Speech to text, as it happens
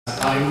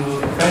I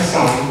will press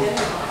on,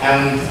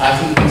 and I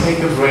think we'll take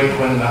a break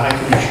when the High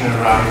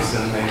Commissioner arrives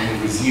and then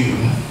we'll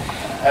resume.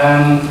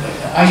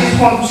 I just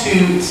want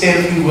to say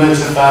a few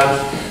words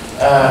about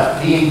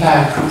the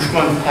impact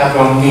Khushwant had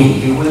on me.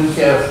 You will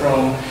hear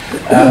from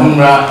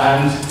Humra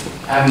and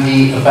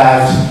Andy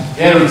about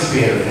their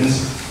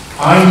experience.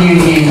 I knew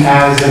him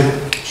as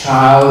a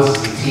child,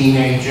 as a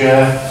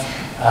teenager.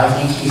 I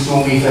think he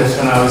saw me first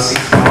when I was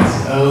 6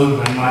 months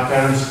old, when my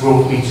parents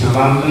brought me to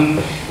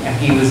London, and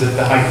he was at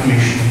the High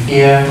Commission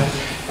here.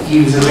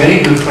 He was a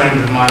very good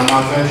friend of my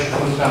mother,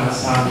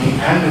 Masani,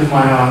 and of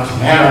my aunt,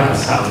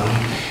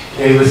 Masani.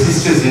 They were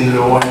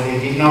sisters-in-law, and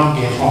they did not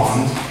get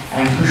on.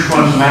 And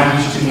Khushwant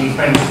managed to be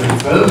friends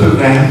with both of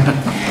them.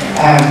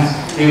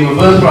 And they were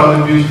both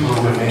rather beautiful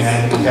women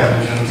and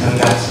intelligent, and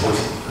that's what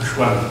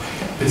Khushwant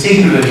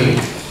particularly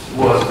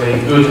was very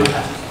good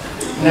at.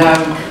 Now,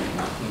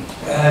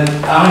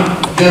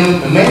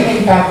 the main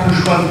impact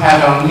Khushwant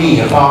had on me,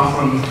 apart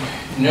from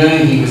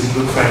knowing he was a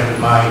good friend of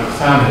my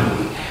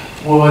family,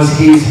 was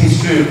his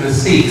history of the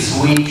Sikhs,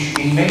 which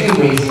in many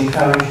ways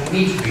encouraged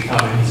me to become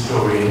a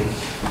historian.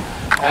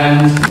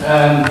 And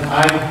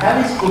I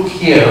have his book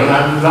here, and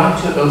I would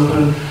like to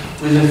open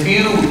with a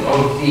few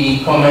of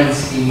the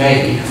comments he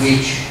made,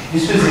 which,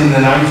 this was in the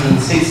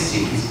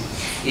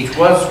 1960s. It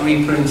was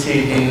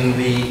reprinted in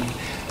the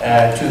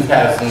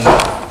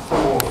 2004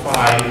 or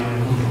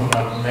 5,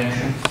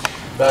 mention.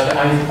 But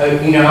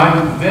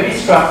I'm very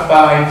struck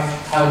by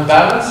how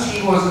balanced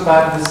he was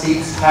about the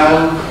Sikhs,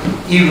 how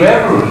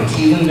irreverent,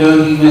 even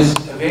though he was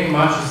very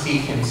much a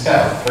Sikh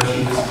himself, but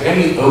he was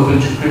very open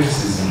to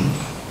criticism,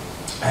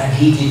 and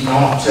he did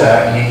not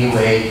in any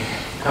way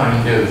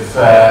kind of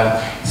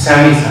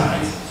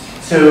sanitize.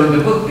 So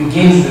the book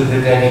begins with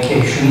the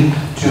dedication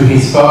to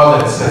his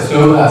father, Sir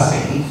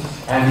Singh,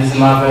 and his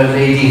mother,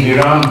 Lady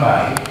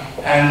Virambai,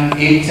 and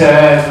it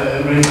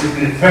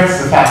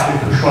reflects the fact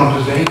that Khushwant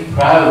was very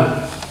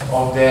proud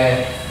of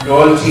their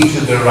loyalty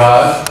to the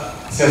Raj.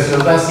 Sir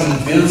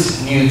Singh built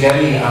New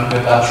Delhi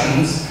under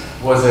Dutchans,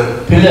 was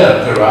a pillar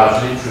of the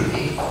Raj,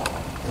 literally.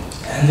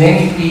 And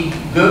then if we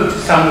go to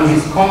some of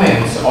his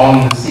comments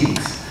on the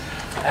Sikhs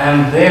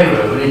and their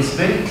role, it's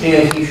very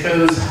clear he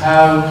shows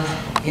how,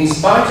 in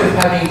spite of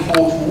having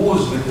fought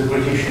wars with the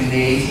British in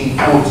the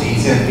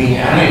 1840s and being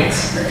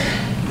annexed,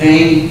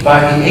 they,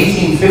 by the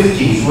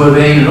 1850s, were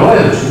very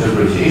loyal to the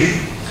British,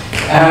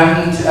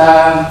 and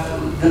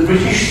the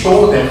British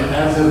saw them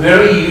as a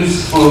very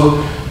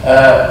useful,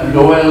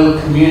 loyal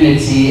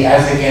community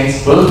as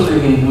against both the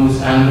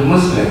Hindus and the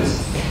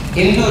Muslims.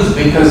 Hindus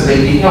because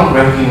they did not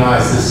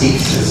recognize the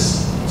Sikhs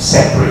as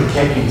separate,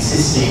 kept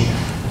insisting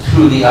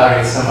through the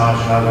Arya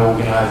Samaj and other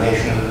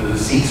organizations that the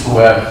Sikhs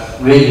were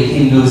really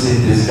Hindus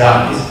in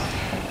disguise.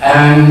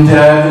 And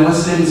the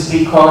Muslims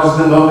because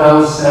the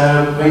Mughals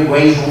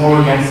waged war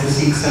against the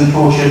Sikhs and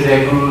tortured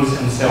their gurus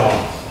and so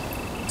on.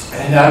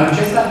 And I would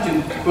just like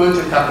to quote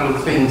a couple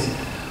of things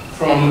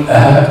from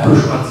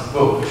Khushwant's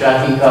book, which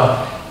I think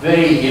are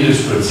very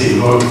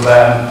illustrative of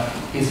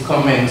his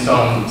comments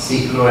on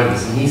Sikh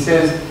loyalism. He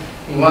says,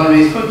 in one of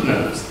his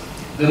footnotes,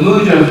 the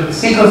mood of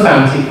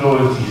sycophantic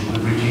loyalty to the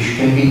British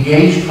can be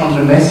gauged from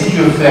the message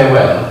of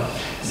farewell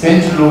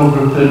sent to Lord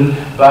Ripon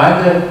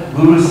by the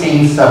Guru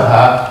Singh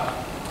Sabha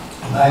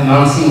by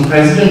Mansingh,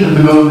 President of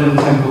the Golden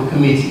Temple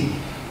Committee.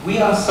 We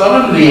are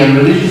solemnly and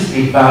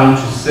religiously bound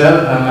to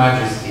serve Her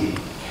Majesty.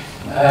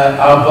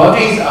 Our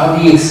bodies are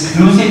the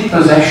exclusive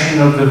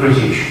possession of the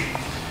British.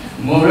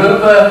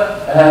 Moreover,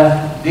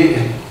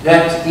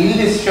 that in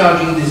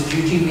discharging this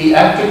duty we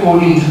act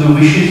according to the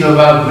wishes of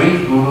our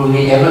great Guru,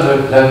 the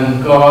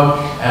ever-loving God,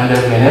 and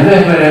that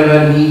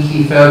whenever need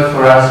he felt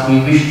for us, we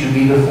wish to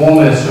be the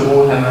foremost of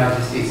all Her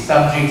Majesty's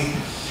subjects,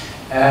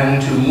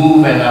 and to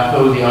move and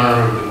uphold the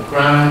honour of the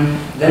crown.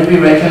 Then we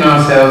reckon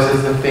ourselves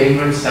as the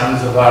favourite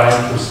sons of our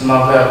Empress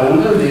Mother,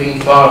 although living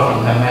far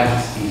from Her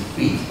Majesty's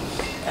feet,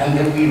 and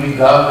that we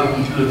regard the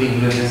people of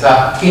England as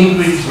our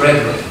kindred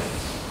brethren.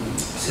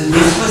 So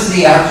this was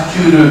the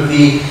attitude of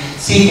the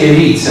Sikh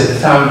elites at the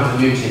time of the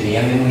mutiny,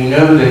 and then we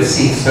know that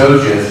Sikh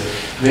soldiers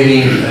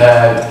really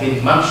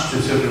did much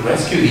to sort of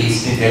rescue the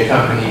East India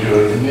Company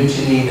during the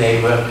mutiny.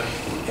 They were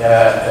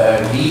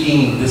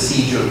leading the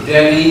siege of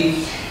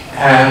Delhi,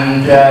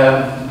 and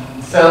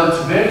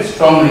felt very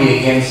strongly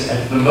against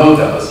the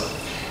Mughals.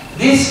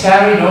 This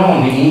carried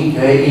on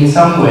in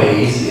some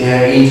ways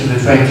into the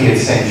 20th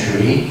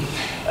century.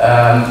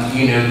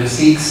 The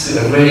Sikhs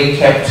really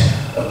kept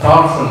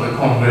apart from the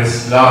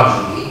Congress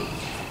largely.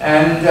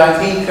 And I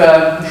think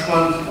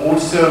Khushwant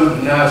also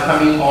now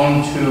coming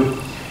on to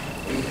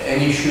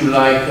an issue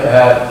like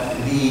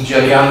the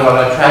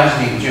Jallianwala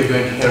tragedy, which you're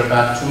going to hear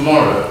about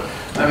tomorrow.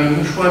 I mean,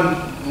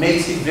 Khushwant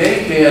makes it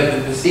very clear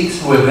that the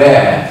Sikhs were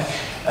there.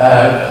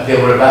 They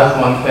were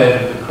about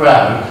 1/3 of the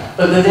crowd,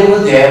 but that they were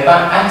there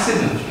by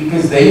accident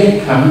because they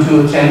had come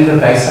to attend the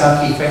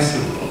Baisakhi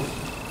festival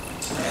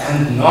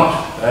and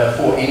not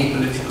for any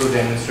political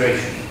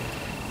demonstration.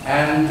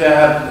 And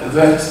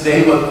that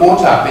they were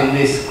caught up in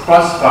this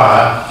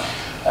crossfire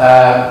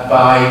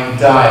by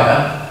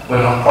Dyer,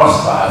 well not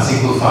crossfire,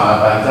 single fire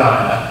by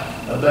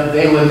Dyer, but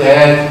they were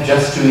there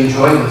just to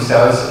enjoy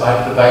themselves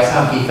at the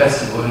Baisakhi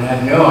festival and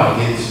had no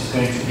idea this was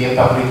going to be a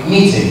public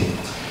meeting.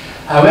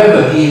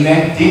 However, the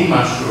event did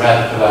much to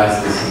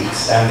radicalize the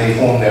Sikhs, and they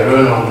formed their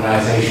own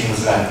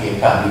organizations like the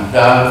Akali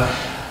Dal.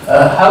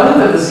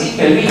 However, the Sikh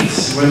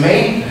elites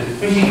remained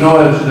pretty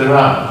loyal to the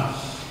Ram,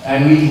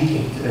 and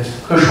as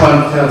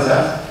Khushwant tells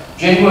us,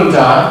 General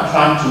Dar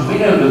tried to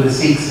win over the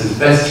Sikhs as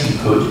best he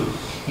could.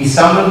 He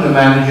summoned the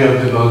manager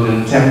of the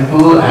Golden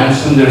Temple and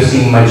Sundar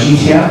Singh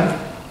Majithia,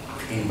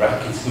 in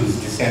brackets whose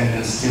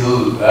descendants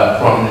still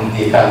prominent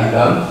in the Akali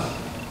Dal,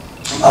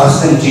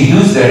 asked them to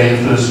use their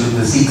influence with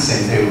the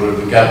Sikhs in favor of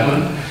the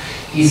government.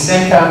 He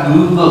sent out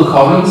movable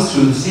columns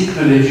through the Sikh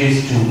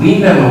villages to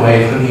wean them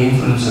away from the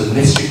influence of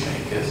mischief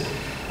makers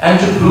and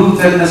to prove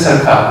that the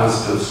Sarkar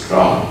was still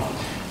strong.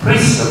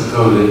 Priests of the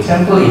Golden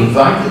Temple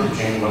invited the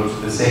general to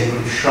the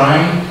sacred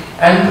shrine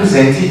and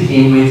presented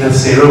him with a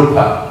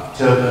seropa,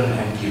 turban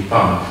and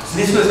kirpan. So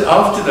this was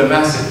after the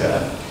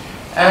massacre.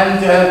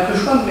 And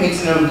Khushwant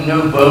makes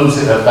no bones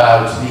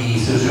about the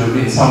sort of,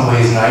 in some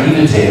ways,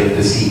 naivete of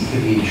the Sikh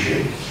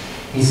leadership.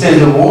 He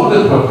says of all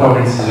the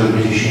provinces of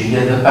British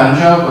India, the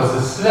Punjab was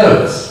the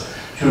slowest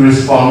to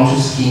respond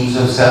to schemes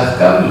of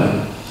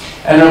self-government.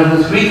 And of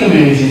the three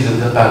communities of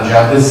the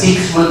Punjab, the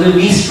Sikhs were the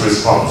least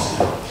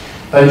responsive.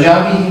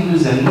 Punjabi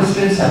Hindus and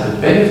Muslims had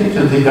the benefit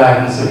of the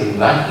guidance of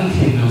enlightened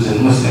Hindus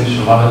and Muslims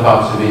from other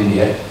parts of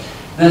India.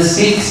 The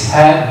Sikhs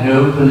had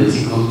no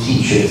political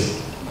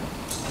teachers.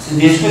 So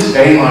this was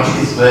very much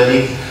his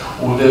verdict,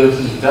 although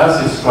he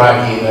does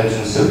describe the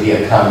emergence of the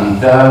Akali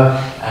Dal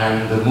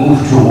and the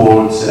move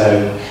towards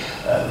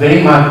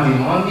very much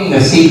demanding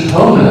a Sikh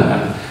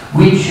homeland,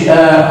 which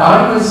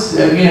I was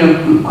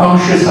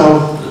conscious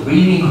of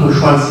reading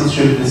Khushwant's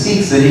history of the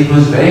Sikhs, that it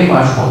was very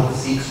much what the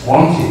Sikhs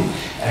wanted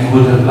and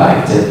would have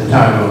liked at the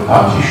time of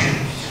partition,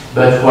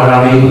 but were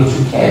unable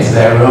to get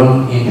their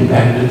own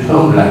independent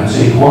homeland.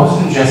 So it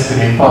wasn't just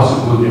an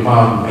impossible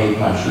demand made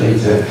much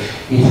later.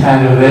 It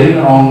had a very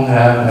long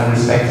and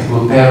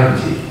respectable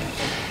parentage.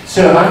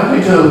 So I'm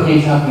going to open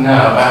it up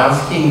now by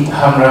asking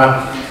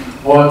Humra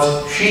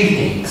what she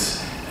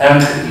thinks.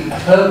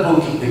 Her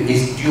book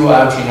is due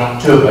out in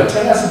October.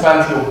 Tell us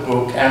about your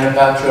book and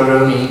about your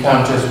own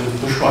encounters with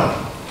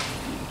Khushwant.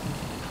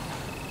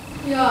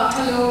 Yeah,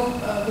 hello,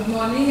 good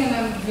morning, and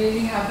I'm really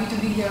happy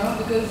to be here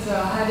because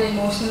I had an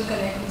emotional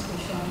connect with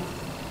Khushwant.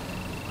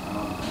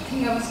 I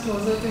think I was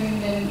closer to him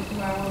than to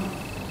my own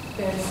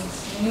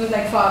parents. He was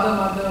like father,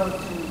 mother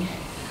to me.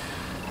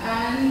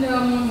 And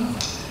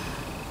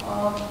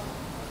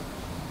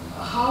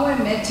how I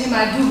met him,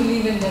 I do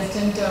believe in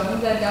destined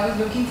terms, that I was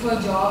looking for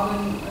a job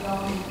in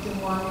around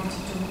 81,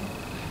 82.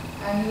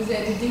 And he was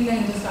editing the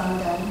Hindustan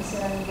Times,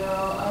 and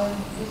I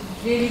was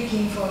really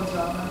keen for a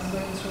job. I was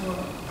going through a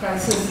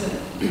crisis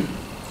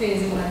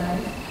phase in my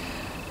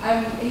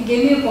life. He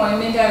gave me an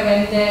appointment, I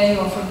went there, he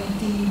offered me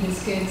tea,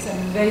 biscuits, and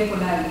very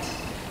polite.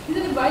 He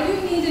said, why do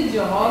you need a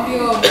job?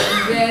 You're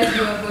where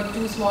you have got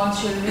two small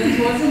children.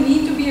 What's the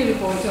need to be a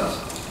reporter?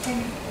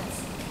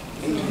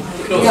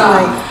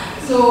 Yeah.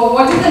 So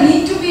what is the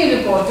need to be a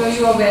reporter?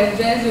 You are well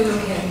dressed, you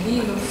look healthy,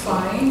 you look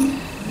fine,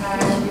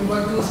 and you've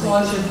got two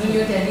small children,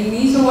 you're telling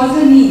me, so what's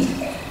the need?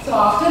 So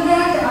after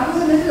that, I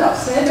was a little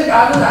upset, but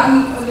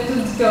I'm a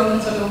little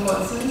determined sort of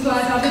person, so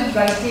I started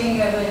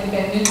writing as an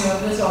independent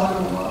journalist all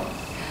over.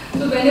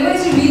 So whenever I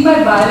used to read my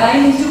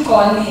byline, he used to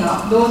call me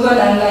up. Those were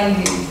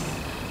landline days.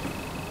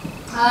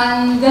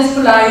 And just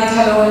polite,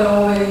 hello,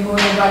 hello, very good,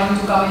 inviting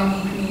to come and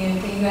meet me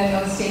and things, and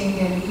I was staying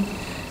in Delhi.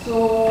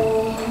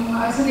 So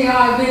I said, yeah,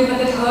 I will, but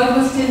that hurt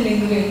was still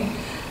lingering.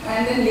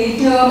 And then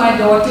later, my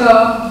daughter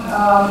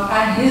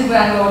and his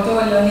granddaughter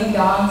were learning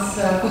dance,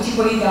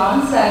 Kuchipudi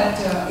dance at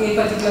a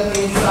particular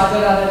place, Raja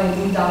Radha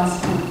Reddy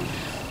Dance School.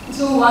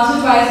 So once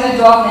or twice I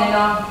dropped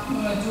Naina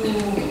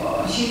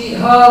to,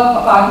 her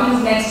apartment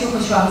is next to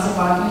Khushwant's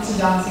apartment, it's a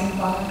dancing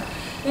park.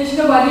 Then she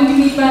said, why didn't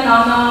you meet my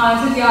Nana?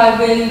 I said, yeah, I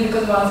will,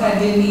 because once I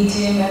did meet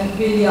him and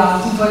really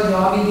asked him for a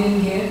job, he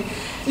didn't give.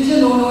 So she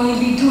said, no, he'll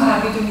be too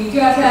happy to meet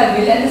you. I said, I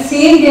will. And the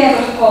same day I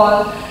got a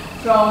call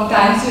from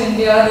Times to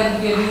India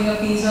that we are doing a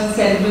piece on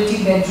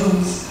celebrity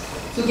bedrooms.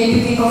 So can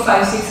you think of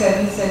 5, 6,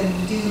 7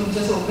 celebrities who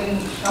just open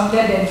up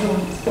their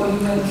bedrooms for you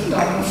and the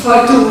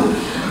photographer to...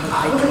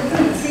 I was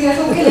like, see, I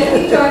said, okay, let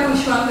me try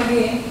Khushwant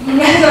again.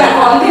 So I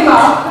called him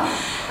up.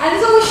 And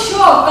he said, oh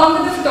sure, come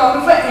with the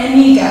photographer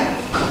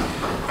anytime.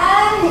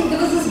 And there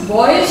was this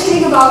boyish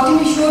thing about him,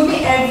 he showed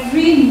me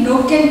every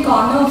nook and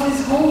corner of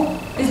his home.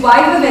 His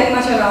wife was very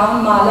much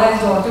around, Mala,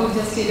 his daughter, who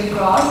just stayed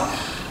across.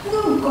 I said,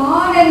 oh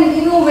God, and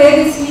you know, where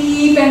they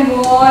sleep and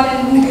what,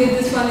 and who gave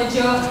this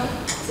furniture.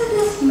 I said,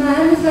 this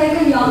man is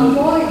like a young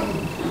boy.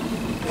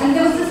 And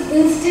there was this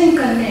instant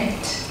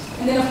connect.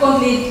 And then of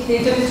course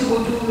later we used to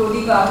go to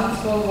Lodi Gardens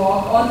for a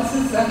walk. All this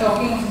is, I'm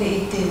talking of the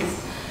 80s.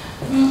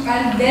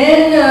 And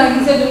then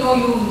he said, no,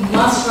 you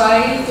must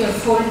try it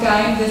full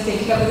time, just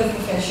take it up as a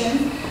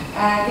profession.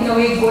 And in a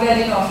way, good, I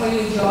didn't offer you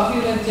a job,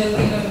 you would have just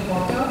been a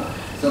reporter.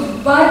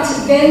 So, but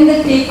then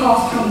the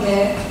takeoff from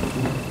there,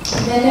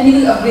 then when he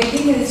was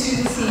updating the history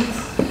of the Sikhs,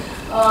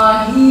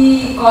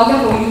 he called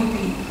up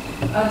OUP.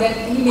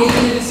 that he made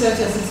me a research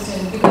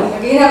assistant, because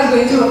again I was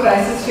going through a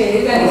crisis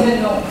phase, and he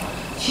said no,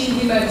 she'll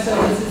be my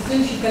research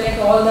assistant, she'll collect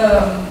all the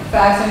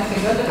facts and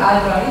figures that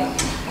I'll write.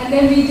 And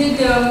then we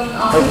did,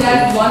 after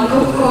that, one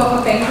book of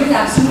a penguin,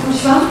 Absent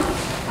Khushwant,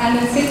 and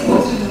then 6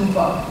 books with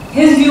Humra.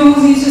 His views,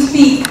 he used to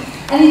speak,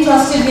 and he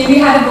trusted me, we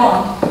had a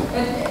bond.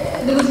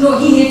 There was no,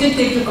 he hated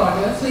tape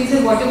recorders, so he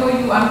said, whatever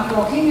I'm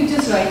talking, you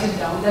just write it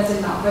down, that's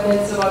enough, whether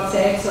it's about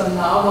sex or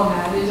love or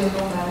marriage or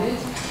no marriage.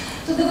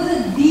 So there was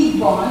a deep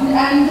bond,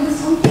 and there was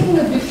something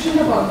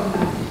different about the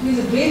man. He was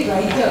a great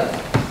writer,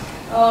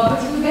 but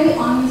he was a very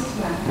honest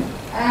man.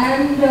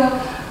 And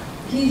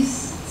he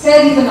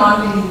said he's a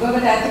non-believer,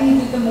 but I think he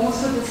did the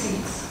most for the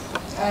Sikhs.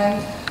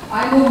 And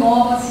I know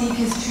more about Sikh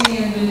history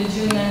and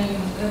religion, and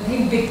I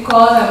think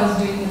because I was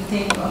doing the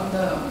thing on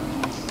the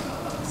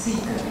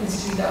Sikh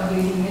history, that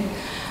reading it.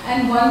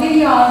 And one day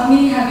he asked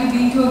me, have you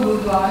been to a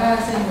Gurdwara?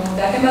 I said no.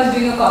 That time I was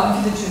doing a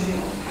column for the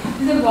Tribune.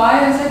 He said,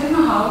 why? I said, you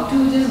know, how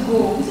to just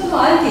go. He said, well,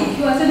 I'll take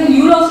you. I said, then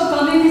you'll also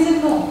come in? He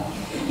said, no.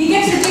 He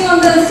kept sitting on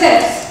the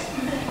steps,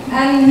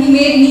 and he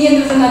made me and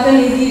there's another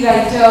lady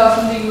writer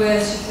from the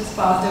US, she just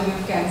passed away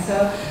with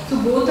cancer.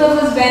 So both of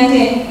us went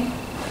in,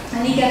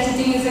 and he kept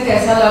sitting and said,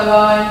 kaisa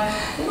laga?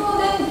 And you know,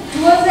 then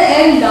towards the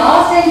end,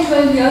 last 10,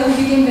 12 years,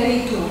 we became very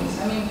close.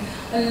 I mean,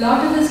 a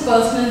lot of his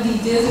personal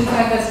details, in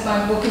fact, as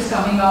my book is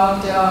coming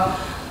out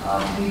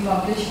to be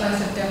published by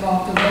September,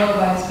 October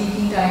by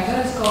Speaking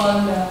Tiger. It's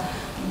called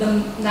The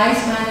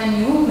Nice Man and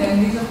You,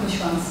 Memories of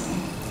Khushwant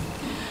Singh.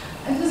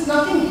 And there was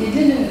nothing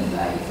hidden in his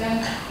life,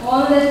 and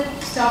all that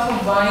stuff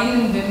of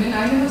wine and women,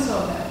 I never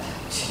saw that.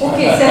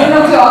 Okay, 7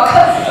 o'clock,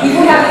 he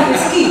would have a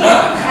whiskey,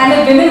 and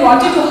if women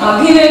wanted to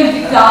hug him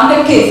and plant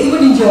a kiss, he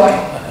would enjoy.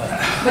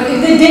 But if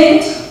they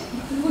didn't,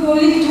 he would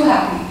only be too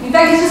happy. In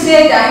fact, he used to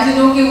say at times, you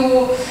know,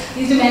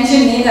 he used to mention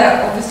names,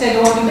 obviously I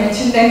don't want to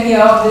mention them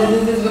here,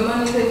 this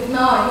woman, he said,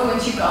 no, I know when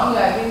she comes,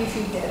 I really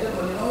feel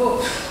terrible, you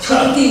know,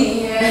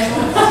 choti nahi hai,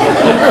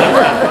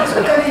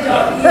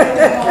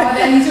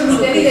 and he was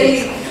very,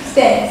 very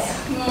tense.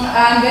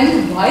 And when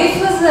his wife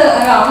was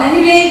around,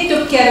 anyway, he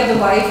took care of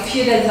the wife,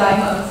 she had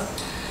Alzheimer's.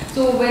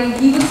 So when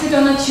he would sit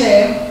on a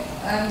chair,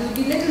 and there would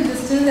be little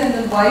distance, and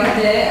the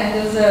wife there, and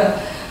there was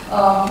a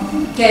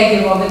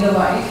caregiver with the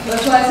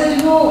wife. So I said,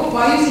 you know,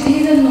 why are you sitting?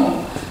 He said,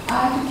 no, I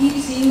have to keep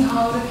seeing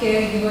how the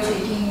caregiver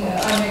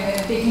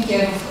taking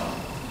care of her.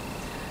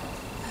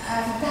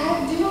 And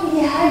that, you know, he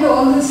had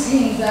all these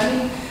things. I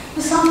mean, it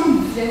was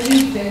something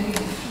very, very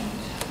different.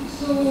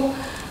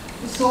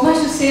 So much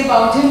to say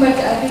about him, but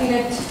I think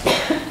that...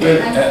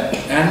 Well,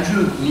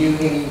 Andrew knew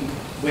him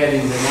well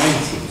in the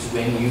 90s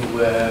when you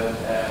were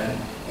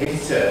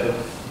editor of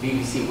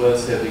BBC World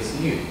Service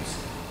News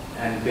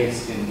and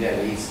based in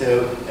Delhi.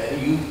 So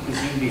you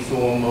presumably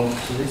saw a more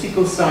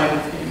political side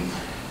of him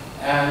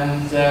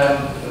and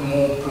a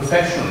more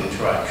professional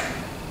interaction.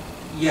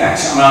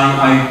 Yes,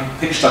 I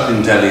pitched up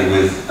in Delhi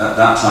with, at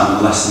that time,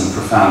 a less than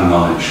profound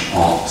knowledge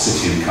of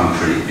city and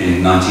country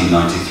in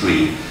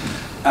 1993.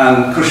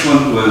 And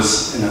Khushwant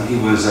was, you know, he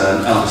was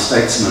an elder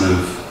statesman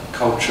of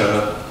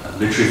culture, a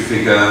literary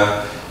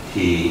figure.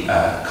 He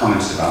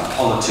commented about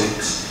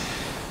politics.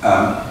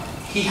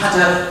 He had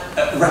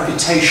a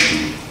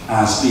reputation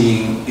as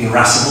being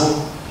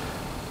irascible,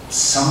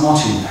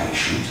 somewhat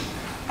impatient,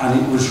 and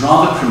it was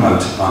rather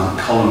promoted by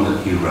the column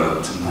that he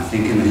wrote, I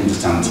think in the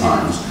Hindustan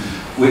Times,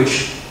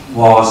 which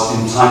was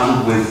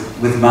entitled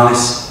 "With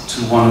Malice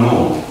to One and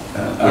All."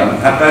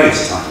 Had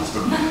various titles,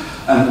 but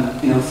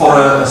and you know, for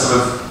a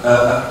sort of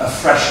a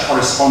fresh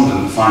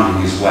correspondent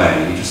finding his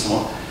way, he just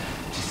thought,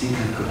 do you think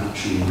I could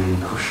actually ring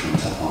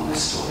Khushwant up on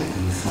this story?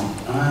 And he thought,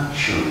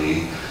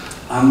 actually,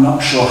 I'm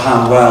not sure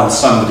how well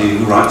somebody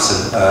who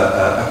writes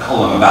a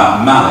column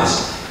about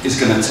malice is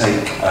going to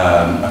take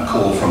a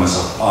call from a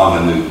sort of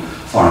parvenu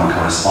foreign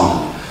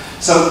correspondent.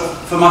 So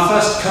for my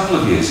first couple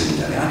of years in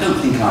Delhi, I don't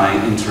think I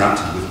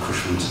interacted with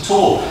Khushwant at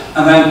all.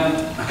 And then,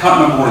 I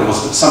can't remember what it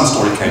was, but some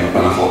story came up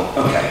and I thought,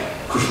 okay,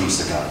 Khushwant's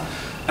the guy.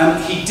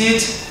 And he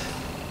did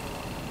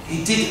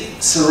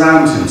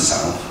surround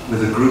himself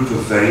with a group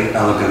of very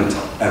elegant,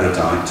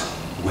 erudite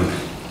women.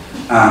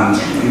 And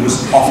he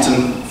was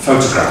often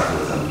photographed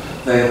with them.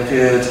 They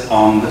appeared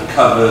on the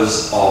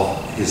covers of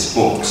his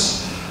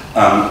books.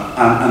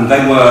 And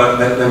they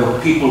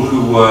were people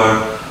who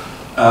were,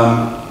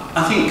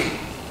 I think,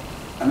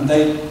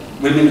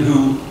 women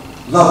who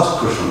loved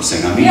Khushwant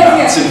Singh. I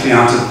mean, simply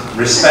out of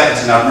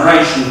respect and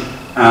admiration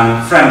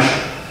and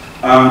friendship.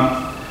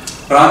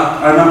 But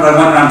I remember I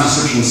went round to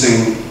Khushwant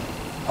Singh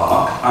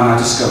Park and I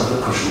discovered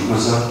that Khushwant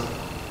was a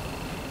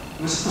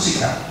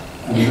pussycat.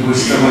 And he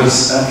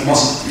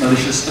wasn't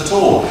malicious at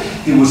all.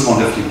 He was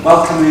wonderfully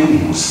welcoming,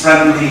 he was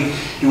friendly,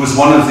 he was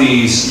one of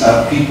these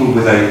people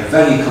with a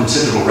very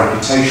considerable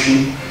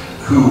reputation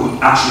who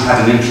actually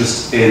had an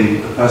interest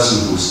in the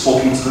person who was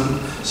talking to them.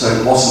 So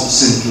it wasn't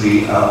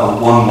simply a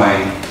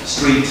one-way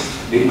street,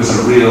 it was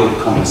a real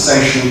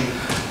conversation.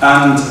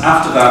 And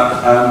after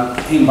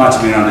that, he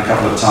invited me around a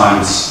couple of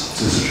times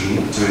to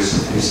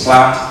his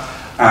flat,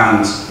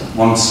 and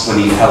once when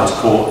he held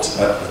court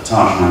at the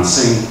Taj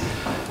Singh,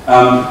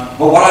 But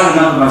what I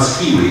remember most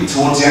keenly,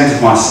 towards the end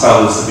of my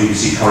spell as the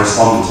BBC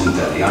correspondent in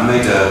Delhi, I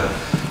made a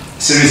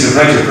series of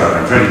radio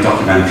programs, radio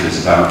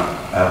documentaries about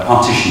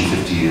partition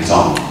 50 years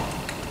on.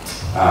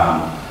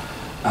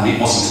 And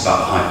it wasn't about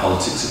the high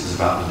politics, it was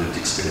about the lived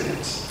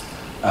experience.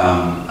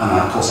 And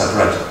of course I've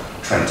read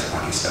Train to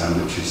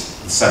Pakistan, which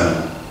is the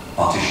seminal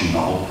partition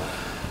novel,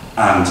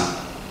 and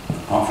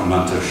apart from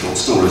Manto's short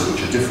stories,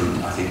 which are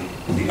different, I think,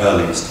 the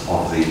earliest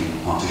of the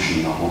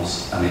partition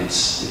novels, and it's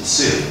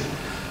Syria.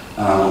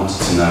 And I wanted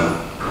to know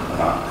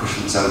about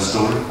Khushwant's own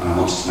story, and I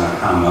wanted to know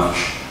how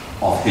much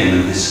of him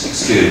and his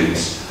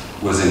experience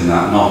was in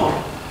that novel.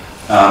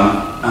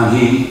 And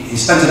he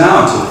spent an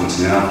hour talking to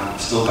me, and I've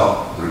still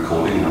got the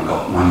recording, and I've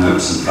got my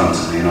notes in front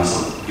of me, and I've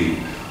sort of been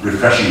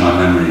refreshing my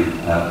memory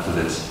for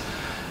this.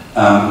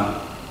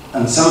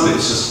 And some of it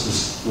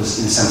just was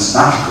in a sense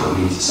magical. I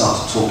mean, he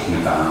started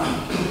talking about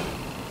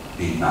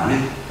being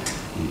married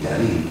in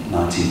Delhi in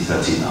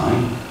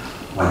 1939,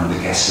 when the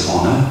guest of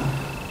honour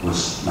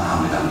was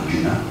Muhammad Ali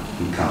Jinnah,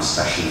 who comes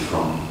specially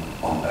from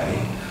Bombay.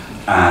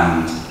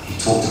 And he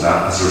talked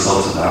about, as a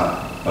result of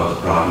that,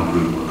 both bride and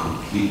groom were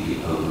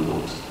completely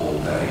overlooked all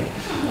day,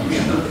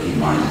 which I don't think he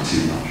minded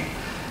too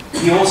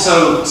much. He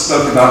also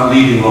spoke about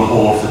leaving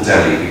Lahore for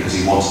Delhi because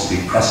he wanted to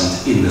be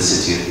present in the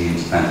city at the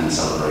independence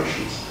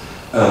celebrations.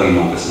 Early in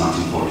August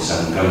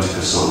 1947, going to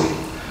Kasuri,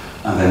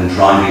 and then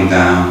driving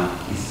down,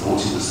 he thought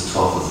it was the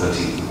 12th or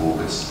 13th of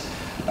August,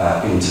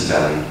 into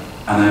Delhi.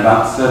 And then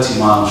about 30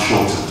 miles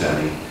short of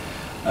Delhi,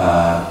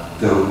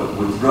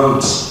 with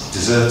roads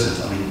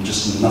deserted, I mean,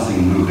 just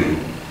nothing moving,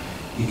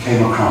 he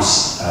came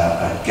across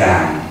a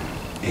gang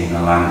in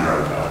a Land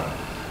Rover,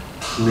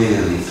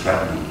 clearly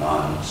threatening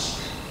violence.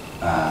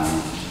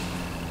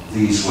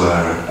 These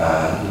were,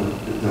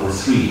 there were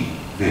 3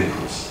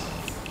 vehicles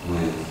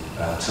with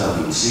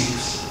turbaned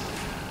Sikhs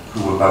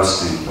who were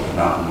boasting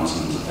about the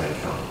Muslims that they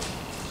killed.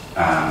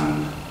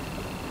 And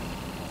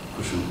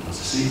Khushwant was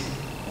a Sikh,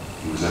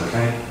 he was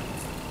okay,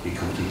 he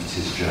completed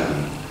his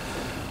journey.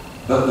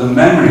 But the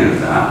memory of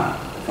that,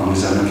 from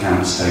his own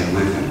account, stayed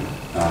with him.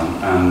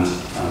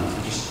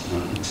 Just, you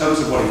know, in terms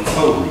of what he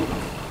told me,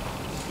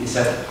 he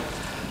said,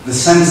 the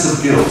sense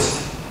of guilt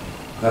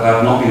that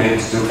I've not been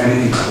able to do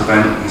anything to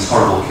prevent these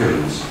horrible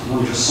killings.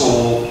 One just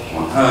saw,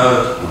 one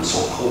heard, one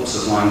saw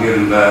corpses lying here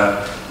and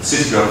there, the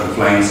city go up in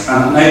flames,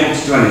 and unable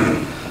to do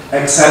anything,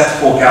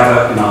 except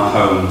foregather in our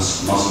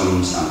homes,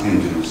 Muslims and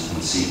Hindus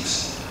and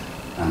Sikhs,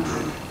 and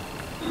drink.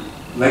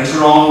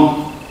 Later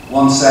on,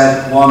 one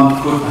said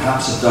one could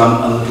perhaps have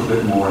done a little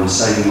bit more in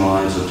saving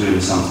lives or doing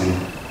something,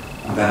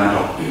 and then I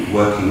got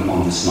working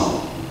on this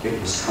novel. It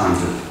was kind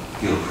of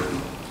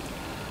guilt-ridden.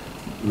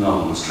 The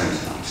novel was Train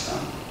to Pakistan.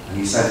 And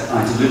he said,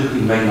 I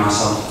deliberately made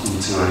myself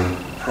into a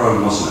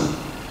pro-Muslim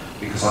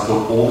because I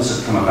thought all this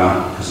had come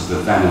about because of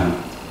the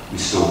venom we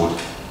stored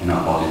in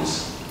our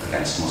bodies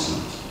against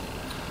Muslims.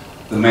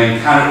 The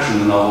main character in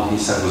the novel, he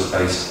said, was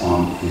based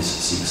on his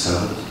Sikh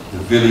servant. The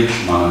village,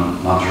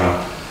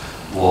 Madra,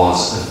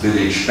 was a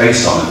village,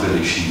 based on a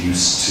village he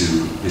used to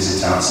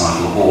visit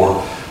outside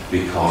Lahore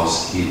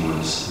because he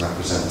was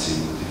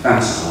representing the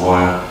defence as a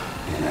lawyer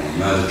in a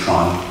murder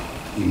trial.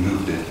 He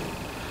moved it.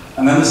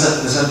 And then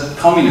there's a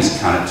communist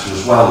character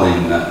as well he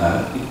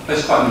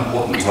plays quite an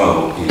important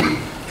role in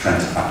Train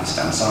to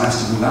Pakistan. So I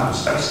asked him who that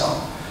was based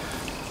on.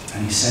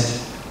 And he said,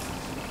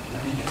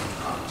 let me get the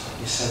quote.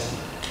 He said,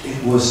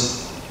 it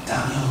was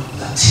Daniel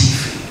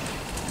Latifi.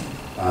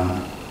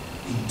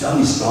 He'd done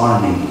his bar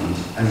in England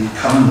and he'd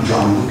come and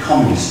joined the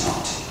Communist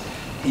Party.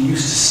 He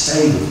used to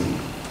stay with me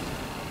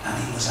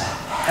and he was a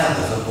hell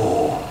of a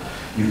bore.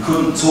 You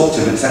couldn't talk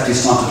to him except he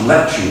started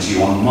lecturing to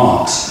you on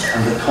Marx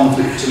and the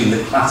conflict between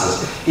the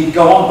classes. He'd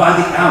go on by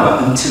the hour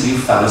until you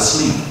fell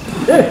asleep.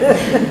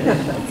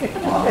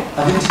 Well,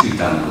 I'd interviewed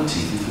Daniel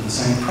Latifi for the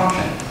same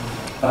project,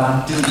 but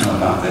I didn't know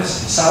about this.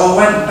 So I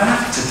went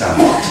back to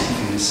Daniel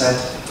Latifi and said,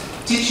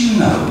 did you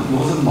know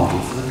you're the model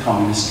for the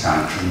communist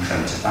character in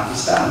Train to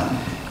Pakistan?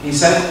 He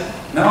said,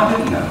 no, I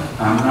didn't know.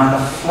 I'm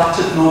neither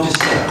flattered nor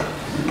disturbed.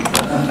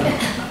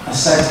 I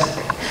said,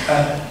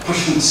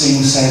 Khushwant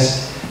Singh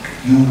says,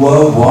 you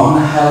were one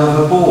hell of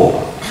a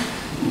bore.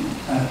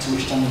 To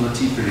which Daniel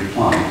Latifi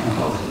replied, I've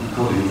got the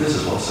recording of this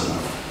as well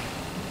somewhere.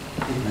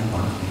 It may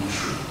well have been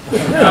true.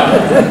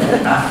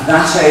 At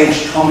that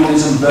age,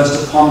 communism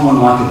burst upon one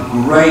like a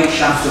great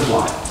shaft of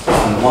light,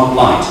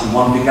 and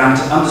one began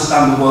to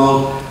understand the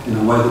world in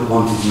a way that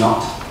one did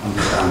not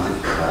understand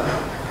it well.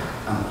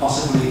 And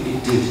possibly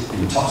it did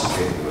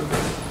intoxicate you a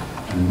bit,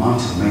 and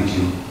might have made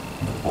you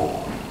a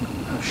bore.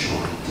 I'm sure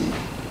it did.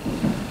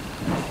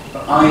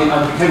 But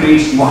I became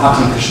interested in what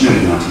happened in Kashmir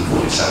in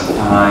 1947,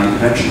 and I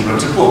eventually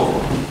wrote a book.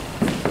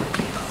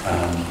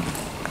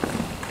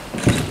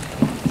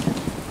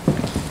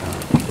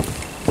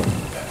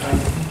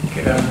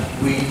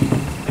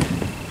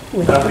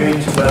 We are going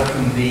to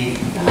welcome the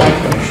High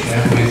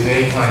Commissioner, who is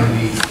very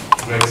kindly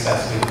graced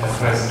us with her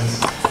presence.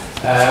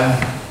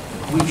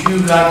 Would you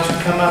like to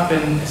come up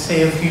and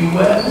say a few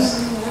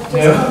words?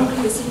 No?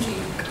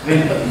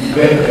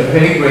 We're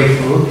very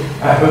grateful.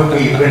 I hope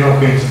we're not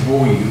going to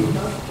bore you.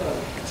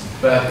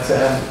 But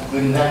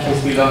in that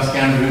case, we'll ask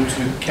Andrew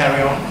to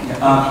carry on.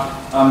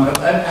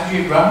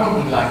 Actually,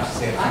 Rahul would like to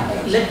say a few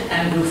words. Let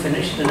Andrew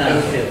finish, then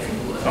I'll say a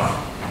few words. Fine.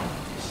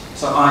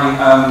 So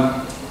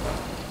I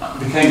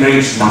became very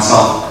interested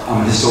myself.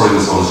 I'm a historian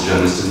as well as a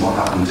journalist in what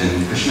happened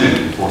in Kashmir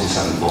in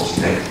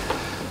 47-48.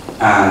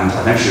 And I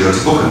eventually wrote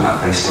a book on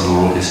that based on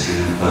oral history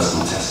and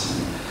personal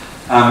testimony.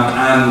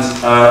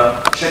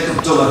 Sheikh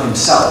Abdullah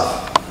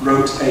himself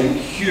wrote a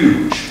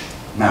huge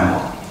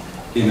memoir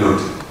in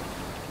Urdu.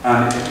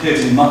 And it appeared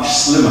in much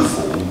slimmer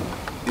form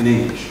in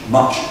English.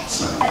 Much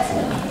slimmer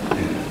form in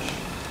English.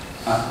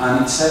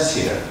 And it says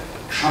here,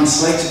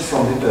 translated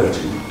from the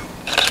Urdu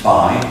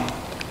by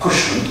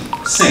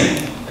Khushwant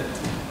Singh.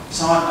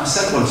 So I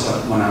said once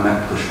when I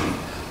met Khushwant,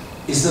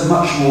 is there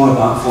much more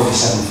about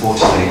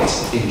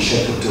 47-48 in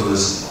Sheikh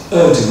Abdullah's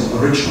Urdu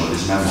original of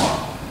his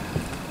memoir?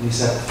 And he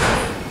said,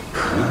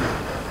 no,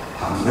 I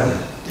haven't read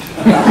it.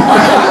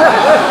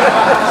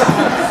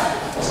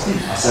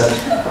 I said,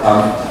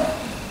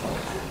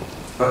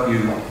 but you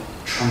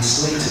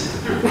translated the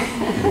book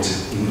into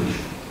English?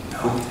 No.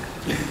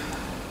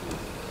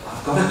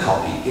 I've got a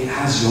copy. It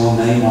has your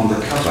name on the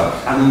cover,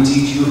 and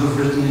indeed you have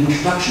written an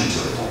introduction to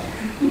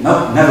it. No,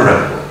 never read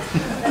the book.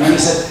 And then he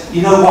said,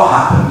 you know what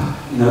happened?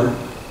 You know,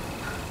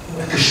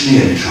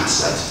 Kashmir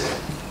translated it.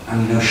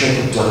 And you know, Sheikh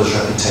Abdullah's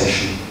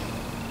reputation,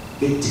 a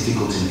bit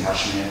difficult in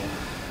Kashmir.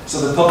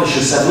 So the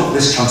publisher said, look,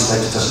 this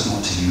translator doesn't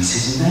want to use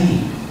his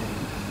name.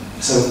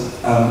 So,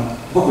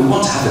 but we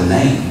want to have a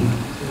name.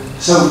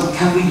 So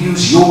can we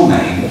use your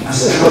name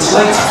as a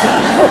translator?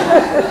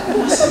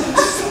 And I said,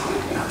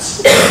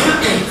 that's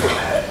fine, go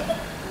ahead.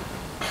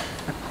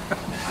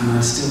 And I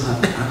still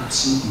have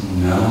absolutely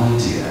no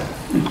idea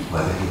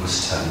whether he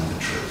was telling the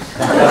truth.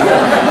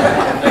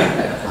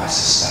 I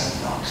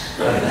suspect not.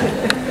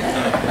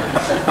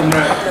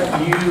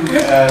 You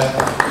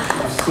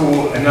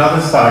saw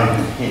another side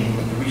of him,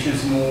 which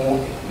is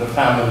more the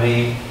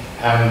family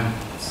and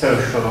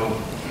social.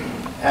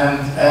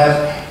 And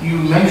you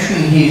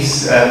mentioned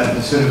his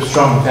sort of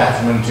strong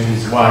attachment to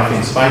his wife,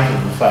 in spite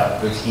of the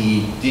fact that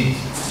he did,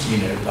 you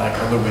know, like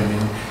other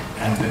women,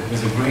 and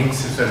was a great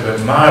sort of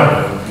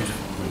admirer of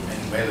beautiful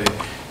women.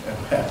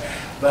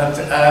 But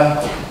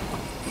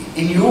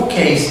in your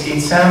case,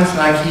 it sounds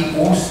like he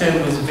also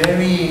was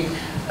very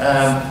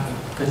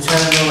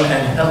paternal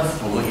and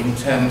helpful in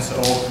terms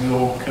of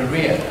your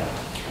career.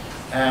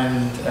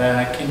 And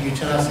can you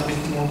tell us a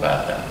bit more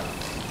about that?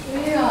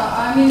 Yeah,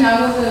 I mean, I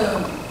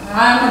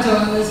am a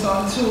journalist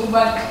all through,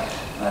 but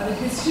the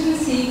history of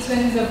the Sikhs, when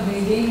he's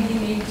upgrading, he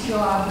made sure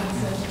I was a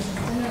research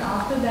assistant, and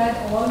after that,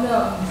 all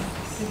the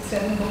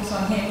 6-7 books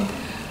on him,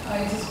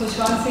 it is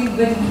Khushwant Singh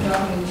with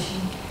Qureshi.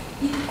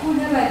 He could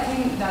have, I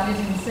think, done it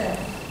himself,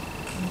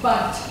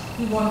 but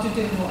he wanted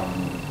to involve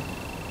me.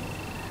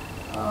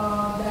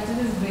 That is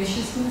his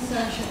graciousness,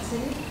 I should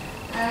say.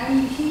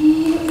 And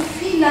if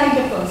he liked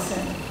a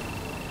person,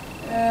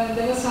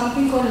 there was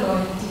something called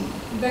loyalty.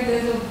 In fact,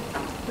 there's a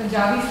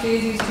Punjabi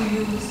phrase used to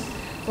use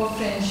for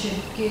friendship,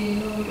 you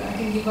know, I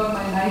can give up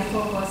my life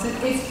for a person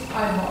if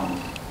I want.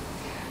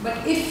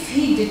 But if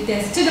he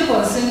detested a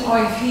person, or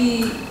if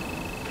he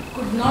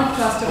could not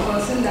trust a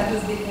person, that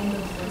was the end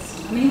of the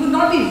person. I mean, he would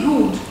not be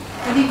rude,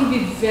 but he could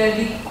be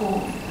very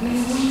cold. I mean,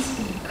 he wouldn't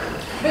speak.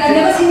 But I've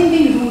never seen him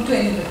being rude to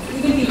anybody,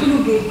 even people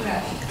who gave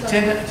crash.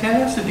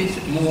 Tell us a bit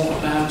more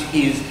about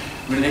his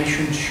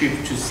relationship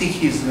to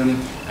Sikhism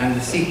and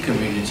the Sikh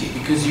community,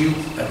 because you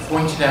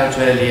pointed out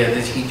earlier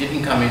that he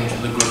didn't come into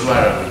the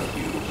Gurdwara with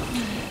you.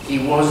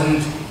 He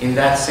wasn't, in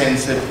that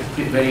sense, a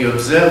very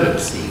observant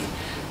Sikh.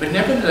 But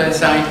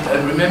nevertheless, I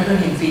remember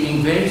him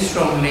feeling very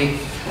strongly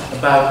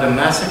about the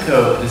massacre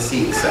of the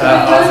Sikhs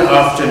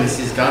after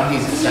Mrs.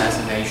 Gandhi's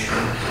assassination.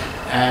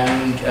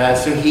 And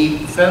so he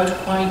felt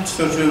quite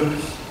sort of,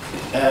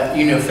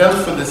 you know, felt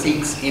for the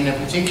Sikhs in a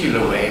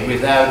particular way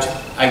without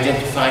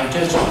identifying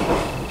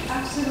totally.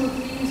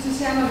 Absolutely. He used to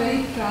say, I'm a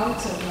very proud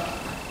Zareer.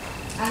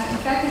 And in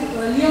fact, his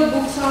earlier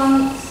books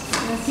on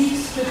Sikh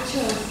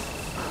scriptures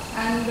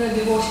and the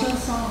devotional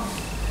songs.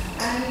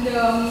 And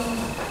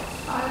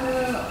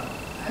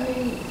I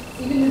mean,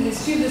 even the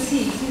history of the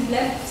Sikhs, he's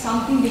left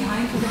something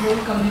behind for the whole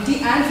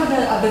community and for the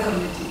other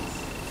communities.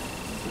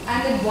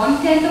 And at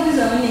 1/10 of his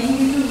earnings,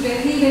 he would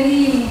very,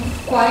 very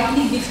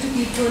quietly give to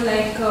people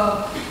like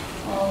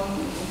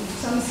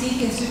some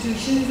Sikh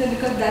institutions,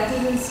 because that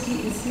is in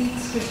Sikh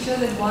scripture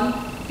that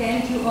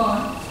 1/10 you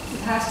earn,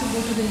 it has to go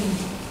to the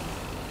needy.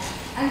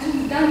 And so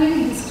done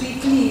very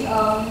discreetly.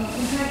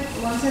 In fact,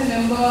 once I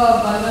remember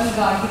Balwant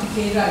Gargi, the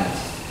playwright,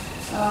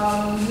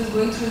 he was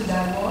going through his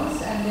divorce,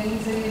 and then he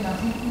said he had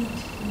nothing to eat.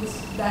 He was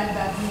that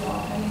badly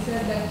off, and he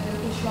said that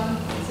Khushwant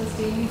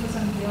sustained me for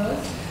some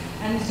years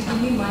and used to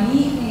give me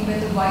money when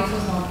the wife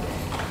was not there.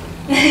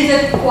 He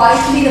said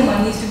quietly the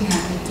money used to be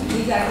handed to me.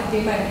 I could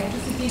pay my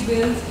electricity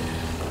bills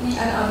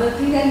and other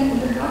things. And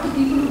there were a lot of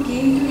people who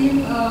came to him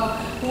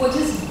who were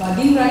just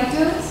budding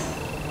writers,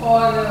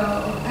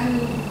 and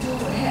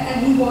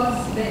he was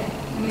there.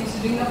 I mean, to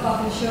bring up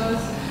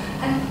publishers,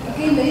 and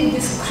again very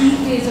discreet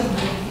ways of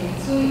doing things.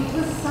 So it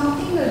was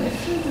something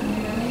different to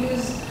him. I mean,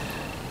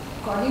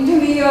 according to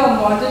me, a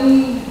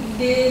modern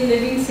day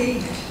living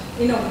saint,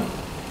 in a way.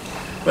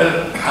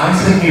 Well, I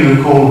certainly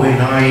recall when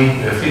I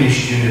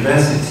finished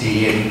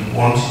university and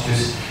wanted to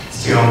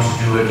stay on to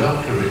do a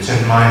doctorate,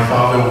 and my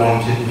father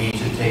wanted me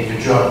to take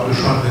a job.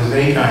 Khushwant was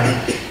very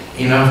kind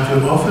enough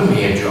to offer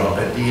me a job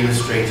at the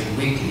Illustrated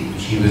Weekly,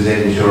 which he was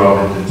editor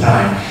of at the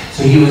time.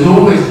 So he was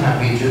always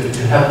happy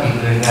to help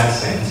people in that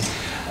sense.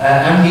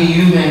 Andy,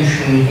 you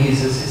mentioned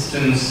his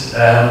assistance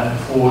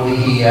for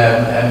the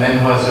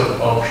memoirs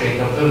of Sheikh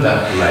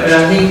Abdullah. Right. But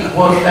I think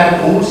what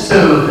that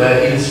also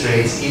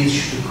illustrates is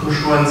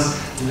Khushwant's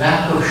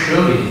lack of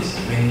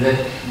chauvinism, in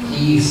that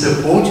he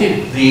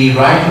supported the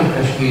right of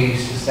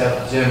Kashmiris to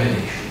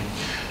self-determination,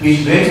 which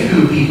very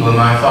few people,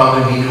 my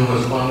father Minu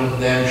was one of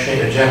them,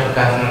 Sheikh Jafar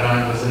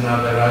was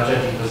another,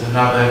 Rajati was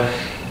another,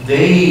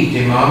 they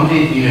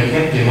demanded,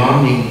 kept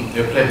demanding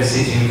a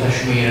plebiscite in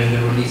Kashmir and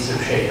the release of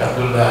Sheikh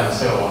Abdullah and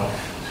so on,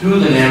 through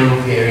the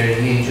Nehru period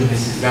and into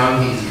Mrs.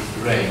 Gandhi's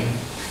reign.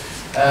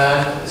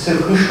 So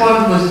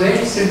Khushwant was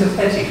very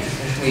sympathetic to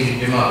Kashmiri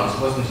demands,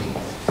 wasn't he?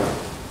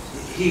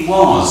 He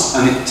was,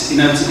 and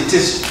it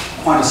is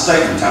quite a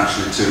statement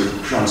actually to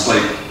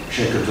translate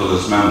Sheikh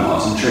Abdullah's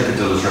memoirs and Sheikh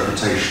Abdullah's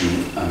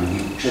reputation. I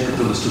mean, Sheikh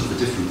Abdullah stood for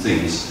different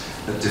things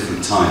at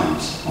different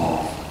times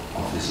of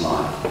his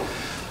life.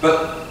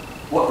 But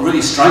what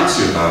really strikes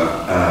you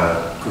about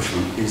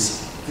Khushwant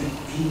is the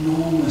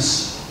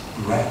enormous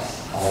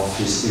breadth of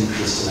his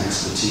interest and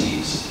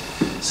expertise.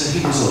 So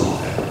he was a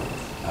lawyer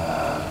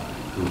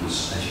who was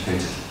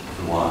educated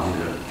for a while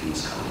here at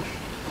King's College,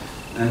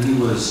 and he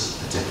was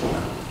a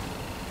diplomat,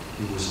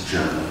 he was a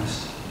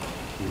journalist,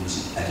 he was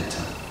an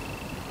editor,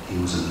 he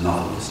was a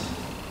novelist,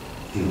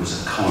 he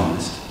was a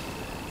columnist,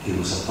 he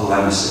was a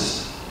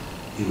polemicist,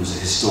 he was a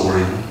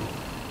historian,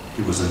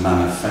 he was a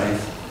man of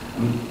faith.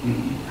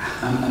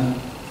 And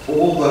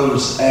all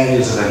those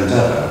areas of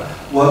endeavour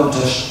weren't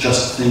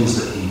just things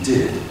that he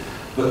did,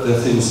 but they're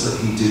things that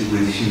he did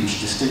with huge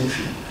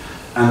distinction.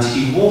 And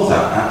he wore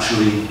that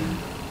actually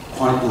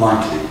quite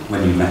lightly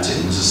when you met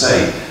him. As I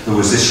say, there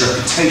was this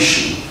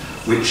reputation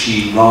which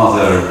he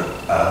rather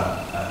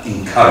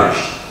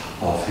encouraged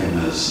of him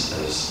as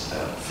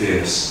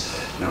fierce,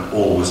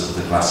 always with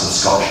a glass of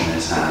scotch in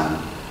his hand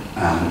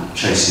and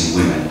chasing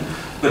women.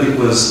 But it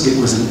was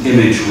an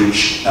image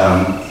which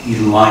he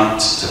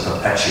liked to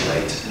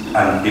perpetuate,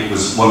 and it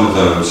was one of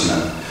those,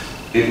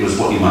 it was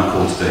what you might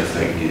call today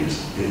fake news.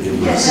 It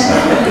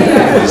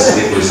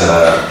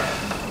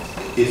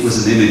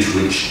was an image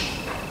which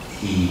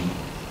he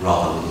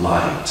rather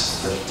liked,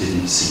 but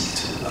didn't seek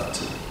to live up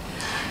to.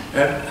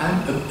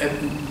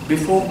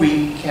 Before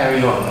we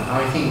carry on,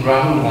 I think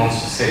Rahul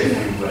wants to say a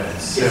few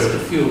words. So, just a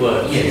few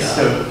words. Yes, yeah.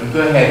 so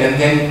go ahead, and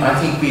then I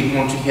think we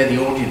want to hear the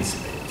audience a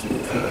bit, a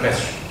few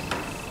questions.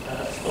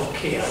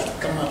 Okay, I'll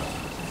come up.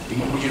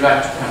 Would you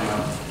like to come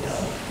up?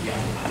 Yeah.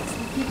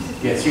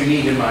 Yes, you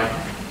need a mic.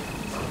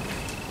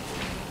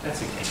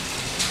 That's okay.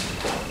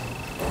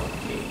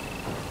 Okay.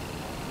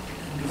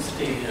 And you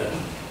stay here.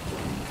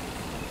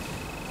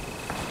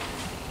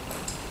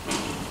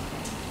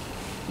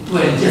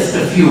 Well, just a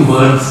few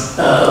words.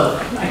 I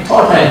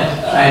thought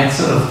I'd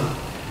sort of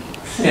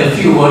say a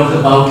few words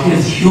about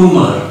his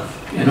humor.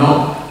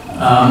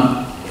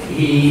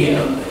 He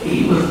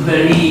was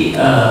very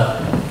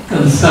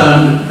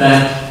concerned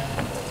that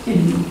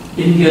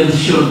Indians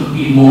should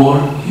be more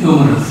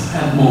humorous,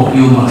 have more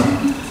humor.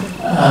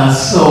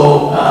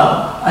 So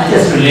I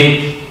just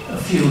relate a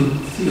few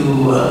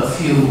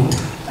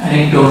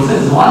anecdotes.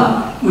 There's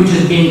one which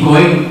has been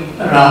going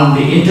around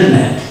the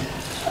internet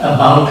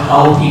about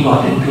how he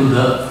got into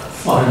the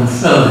Foreign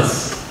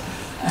Service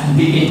and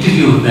the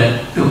interview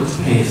that took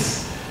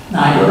place.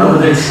 Now I don't know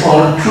whether it's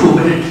all true,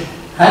 but it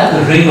had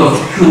the ring of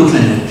truth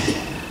in it.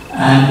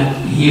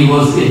 And he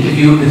was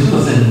interviewed, this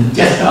was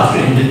just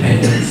after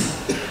independence.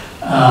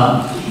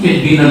 He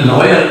had been a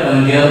lawyer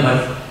earlier,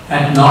 but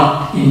had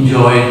not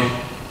enjoyed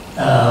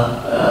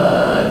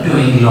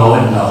doing law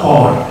in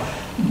Lahore.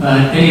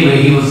 But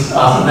anyway, he was,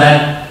 after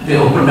that, they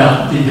opened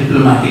up the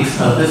diplomatic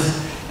service,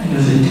 and he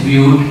was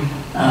interviewed.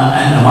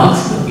 And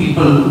amongst the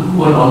people who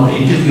were on the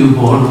interview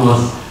board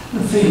was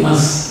the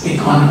famous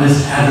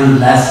economist Harold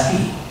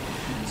Lasky.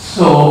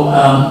 So,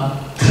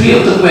 three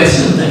of the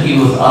questions that he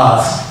was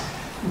asked,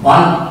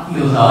 one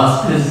he was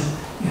asked is,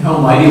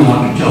 why do you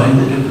want to join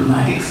the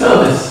diplomatic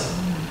service?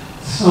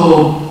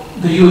 So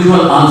the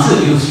usual answer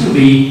used to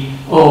be,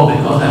 oh,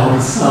 because I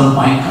want to serve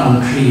my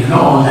country,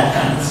 all that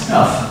kind of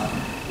stuff.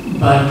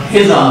 But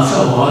his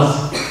answer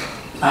was,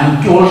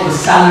 I'm told the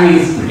salary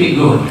is pretty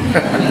good.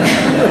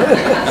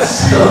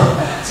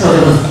 so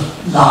there was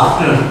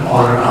laughter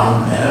all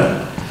around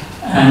there.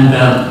 And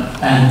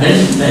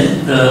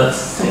then the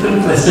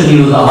second question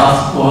he was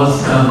asked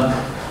was,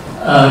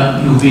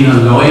 you've been a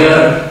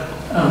lawyer,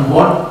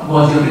 what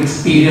was your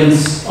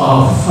experience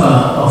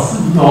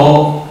of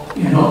law,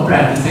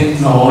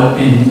 practicing law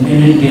in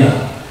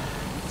India?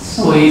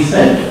 So he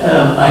said,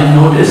 I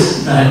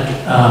noticed that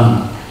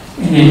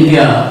in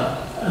India,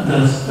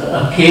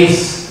 a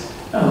case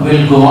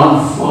will go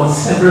on for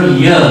several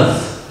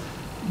years,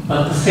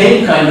 but the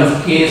same kind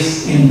of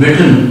case in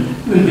Britain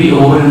will be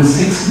over in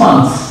 6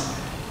 months.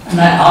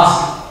 And I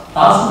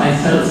asked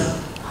myself,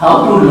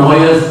 how do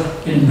lawyers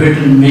in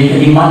Britain make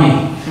any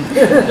money?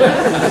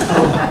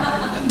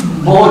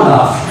 More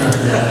laughter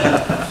there.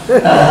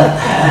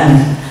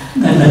 And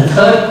then the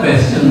third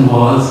question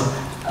was,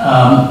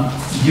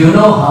 do you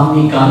know how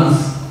many guns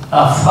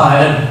are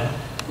fired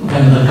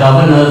when the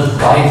governor's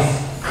wife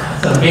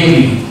has a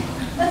baby?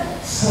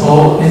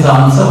 So his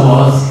answer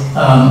was,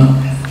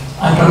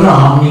 I don't know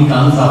how many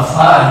guns are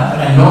fired, but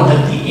I know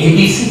that the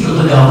ABC to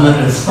the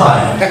governor is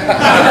fired.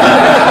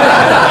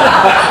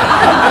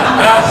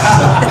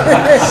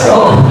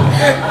 So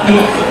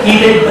he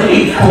did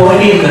very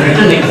poorly in the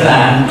written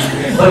exam,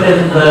 but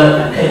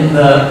in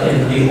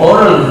the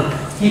oral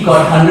he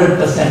got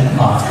 100%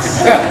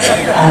 marks,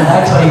 and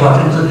that's how he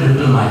got into the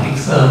diplomatic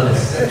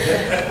service.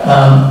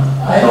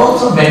 I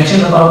also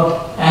mentioned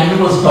about, Andrew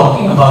was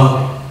talking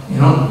about,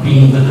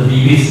 being with the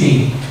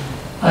BBC.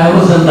 I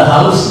was in the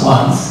house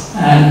once,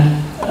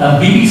 and a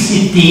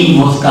BBC team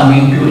was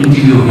coming to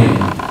interview him,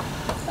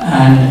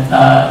 and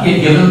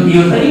he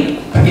was very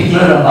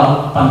particular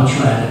about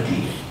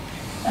punctuality.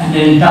 And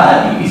the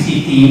entire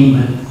BBC team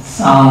with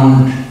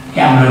sound,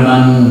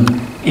 cameraman,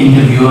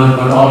 interviewer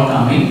were all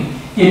coming.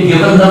 He had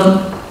given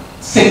them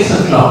 6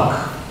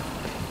 o'clock,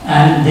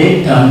 and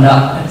they turned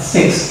up at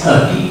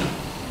 6:30.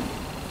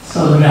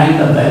 So they rang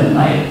the bell.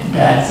 My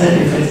dad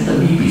said, if it's the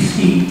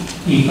BBC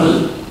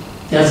people,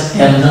 just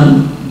tell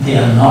them they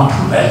are not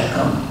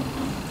welcome.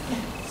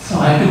 So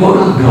I had to go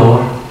to the door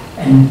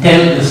and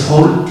tell this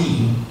whole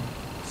team,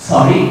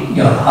 sorry,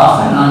 you're half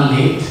an hour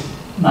late.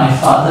 My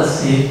father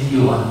said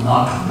you are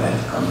not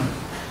welcome.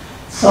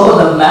 So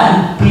the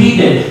man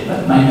pleaded,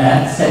 but my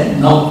dad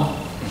said no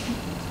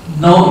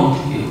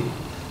interview.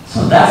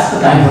 So that's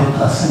the kind of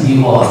person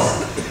he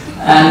was.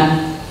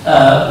 And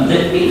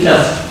let me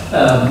just,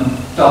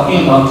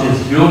 talking about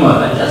his humor,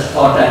 I just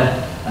thought that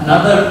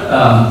another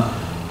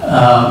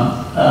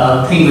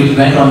thing which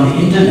went on the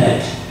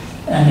internet,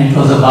 and it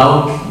was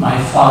about my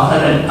father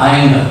and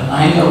Iyengar.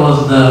 Iyengar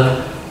was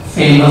the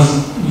famous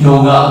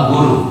yoga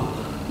guru,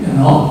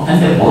 and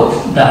they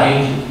both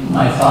died,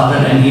 my father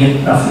and he,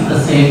 at roughly the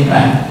same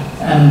time.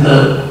 And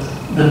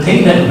the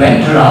thing that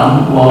went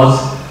around was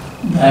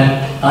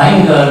that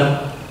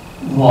Iyengar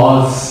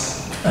was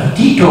a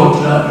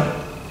teetotaler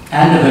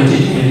and a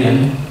vegetarian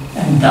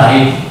and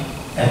died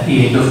at the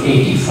age of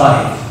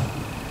 85.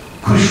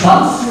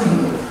 Khushwant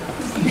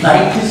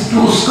liked his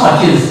 2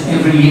 scotches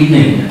every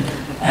evening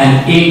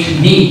and ate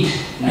meat,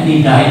 and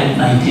he died at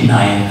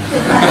 99.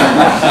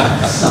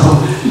 So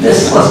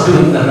this was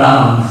doing the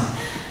rounds.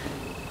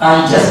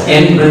 I'll just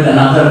end with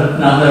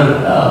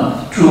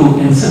another true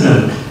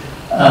incident.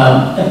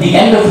 At the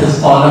end of his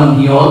column,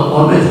 he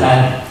always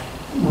had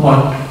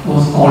what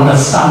was called a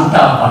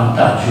Santa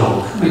Banta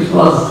joke, which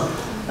was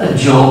a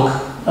joke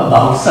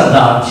about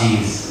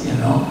Sardarjis,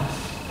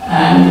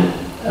 and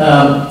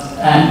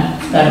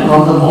that was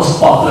one of the most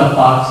popular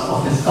parts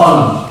of his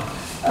column.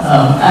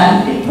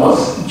 And it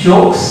was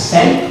jokes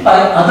sent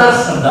by other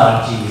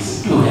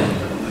Sardarjis to him,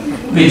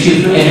 which he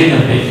would edit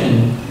a bit. And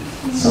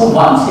so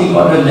once he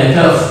got a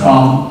letter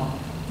from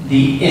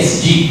the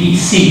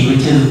SGPC,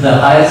 which is the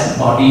highest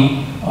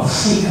body of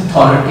Sikh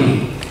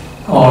authority,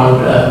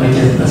 called, which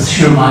is the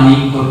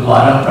Shiromani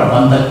Gurdwara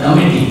Prabandhak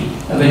Committee,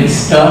 a very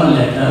stern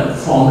letter,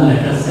 formal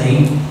letter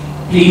saying,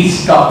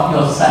 please stop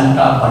your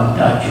Santa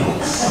Banta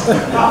jokes.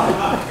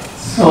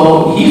 So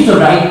he used to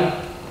write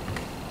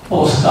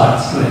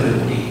postcards to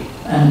everybody.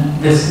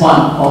 And this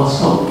one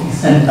also he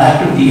sent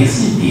back to the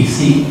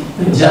SGPC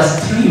with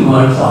just 3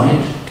 words on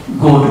it,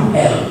 go to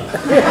hell.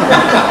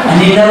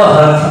 And he never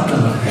heard from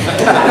them again.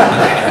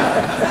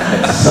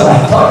 So I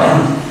thought,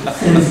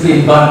 since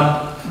we've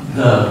got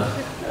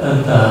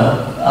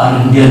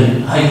our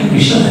Indian High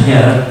Commissioner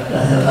here,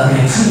 Her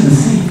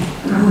Excellency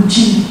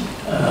Ruchi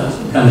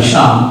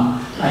Gansham,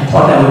 I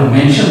thought I would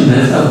mention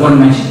this. I was going to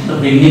mention it at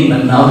the beginning,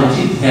 but now that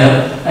she's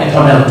here, I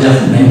thought I would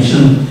just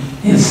mention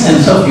his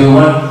sense of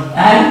humor.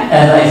 And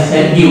as I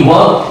said, he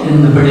worked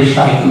in the British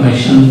High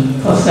Commission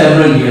for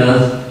several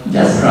years,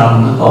 just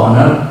around the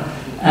corner,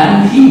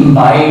 and he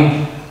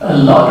imbibed a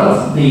lot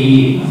of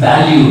the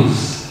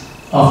values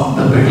of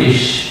the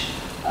British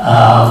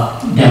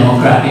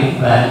democratic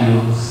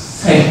values,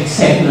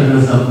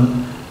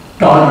 secularism,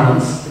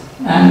 tolerance,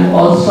 and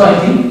also I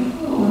think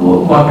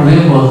what to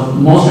him was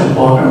most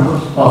important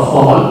of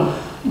all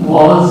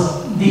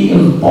was the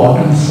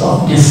importance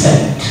of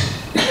dissent.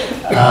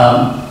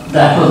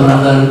 That was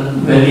another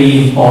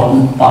very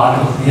important part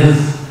of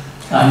his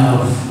kind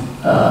of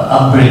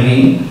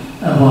upbringing,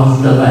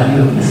 was the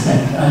value of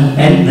dissent. I'll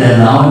end there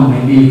now and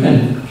maybe you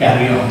can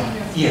carry on.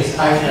 Yes,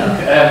 I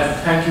think,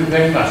 thank you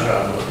very much,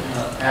 Rahul,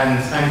 and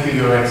thank you,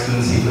 Your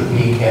Excellency, for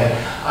being here.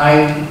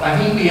 I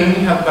think we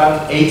only have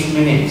about 8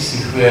 minutes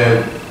if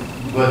we're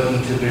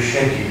working to the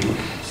schedule,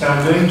 so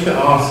I'm going to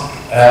ask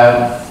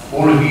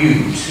all of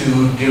you to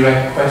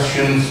direct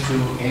questions to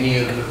any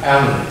of the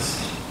panelists.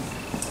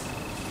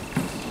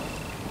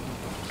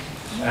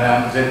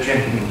 The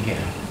gentleman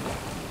here.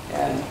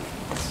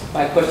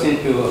 My question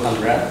to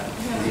Humra,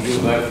 you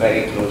work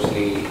very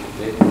closely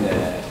with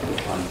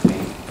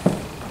Singh.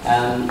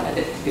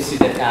 This is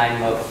the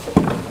time of,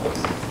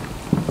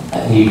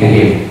 you can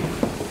hear.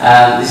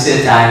 This is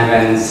the time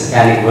when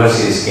satanic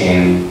verses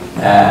came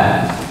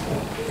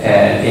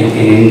in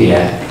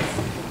India.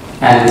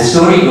 And the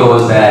story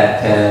goes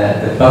that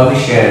the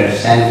publisher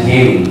sent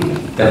him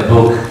the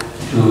book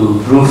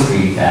to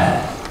proofread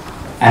that.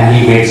 And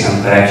he made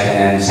some correction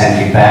and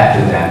sent it back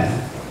to them.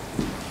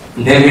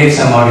 They made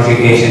some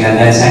modification and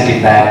then sent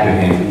it back to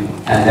him.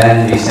 And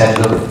then we said,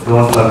 look,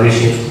 don't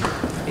publish it.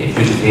 It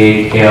will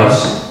create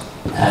chaos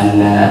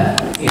and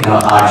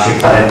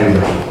hardship for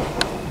everybody.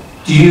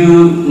 Do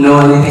you know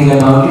anything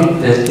about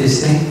it,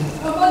 this thing?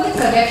 About the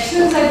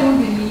corrections, I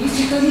don't believe,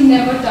 because he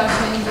never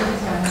touched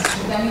anybody's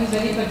manuscript. And he was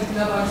very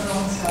particular about his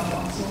own stuff.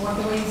 So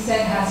whatever he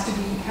said had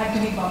to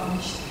be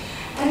published.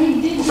 And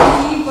he did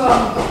believe,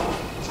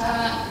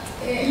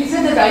 he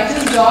said the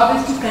writer's job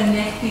is to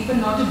connect people,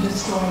 not to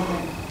destroy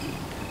them.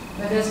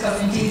 Whether it's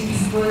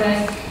communities, people,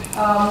 and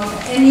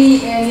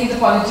any of the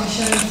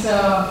politicians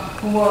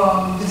who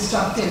were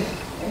destructive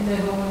in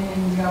their role in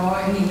India or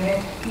anywhere,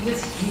 he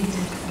just hated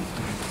them.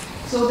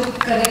 So the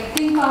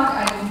correcting part,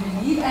 I don't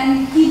believe,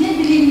 and he did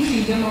believe in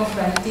freedom of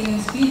writing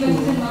and speech, but he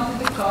said not at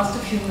the cost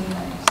of human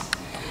lives.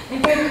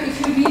 In fact, if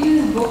you read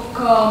his book,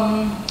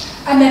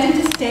 I met him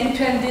just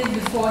 10-12 days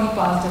before he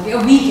passed away,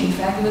 a week in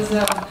fact. There was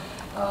a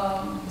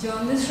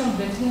journalist from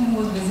Britain who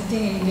was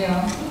visiting India,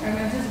 and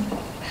I just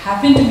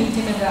happened to meet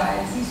him at the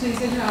IIC. So he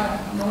said, I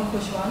know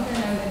Khushwant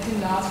and I met him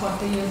last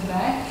 40 years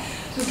back.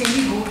 So can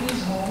we go to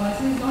his home? I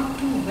said, he's not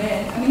too well.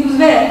 I mean, he was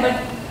well, but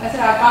I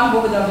said, I can't go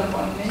without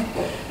appointment.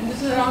 And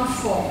this was around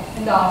 4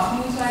 in the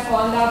afternoon. So I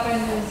called up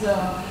and his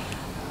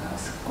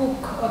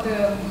cook or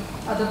the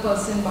other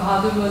person,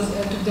 Bahadur,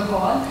 took the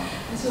call.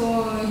 And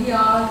so he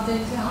asked, and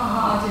he said,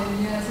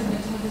 gentlemen. I said,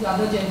 this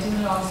other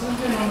gentleman also. And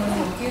no one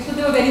was okay. So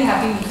they were very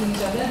happy meeting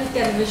each other. The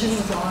television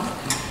was on.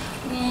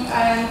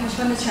 And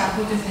Khushwant had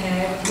shampooed his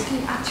hair,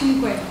 looking actually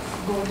quite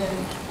good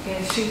and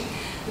carefree.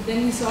 But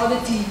then he saw the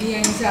TV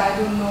and he said, I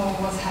don't know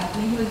what's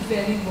happening. He was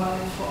very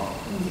worried for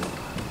India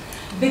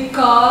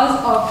because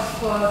of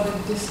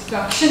the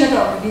destruction that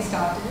already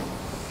started.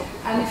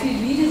 And if you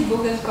read his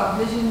book, it was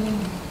published in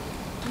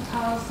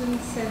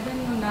 2007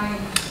 or 9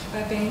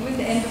 by Penguin,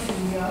 the end of the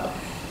year,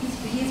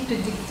 he's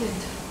predicted.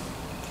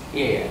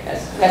 Yeah,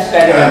 that's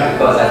better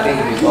because I think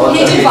it was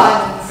also hated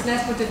violence,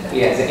 let's put it that way.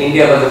 Yes,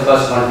 India was the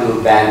first one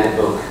to ban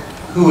the book.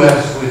 Who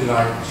else would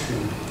like to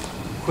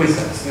quiz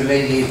us? The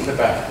lady at the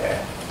back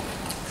there.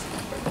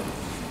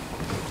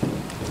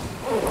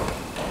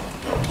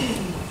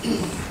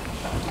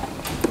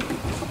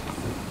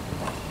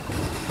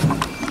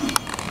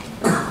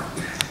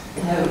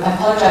 Hello, I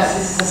apologise,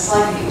 this is a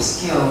slightly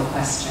obscure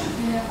question.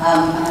 Yeah.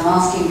 And I'm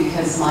asking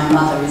because my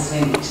mother is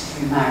linked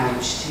through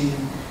marriage to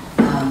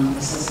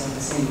the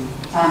Singh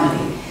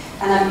family.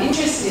 And I'm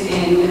interested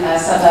in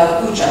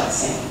Sardar Ujjal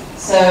Singh,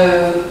 so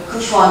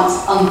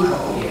Khushwant's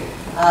uncle,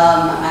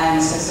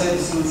 and so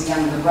Singh's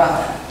younger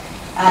brother.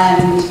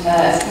 And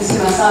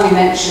Mr. Masani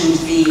mentioned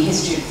the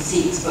history of the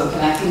Sikhs book,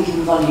 and I think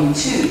in volume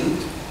 2,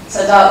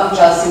 Sardar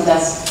Ujjal Singh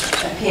does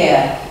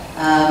appear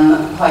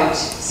quite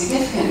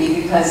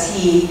significantly because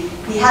he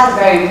had a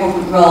very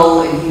important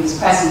role and he was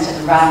present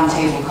at the round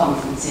table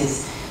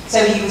conferences.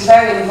 So he was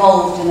very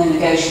involved in the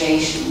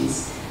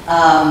negotiations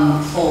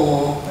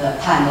for the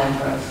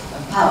handover of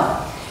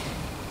power.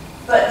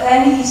 But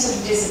then he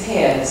sort of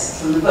disappears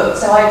from the book.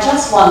 So I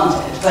just wondered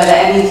whether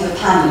any of the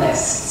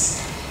panelists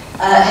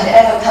had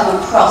ever come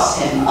across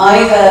him,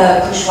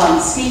 either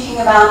Khushwant speaking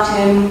about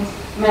him.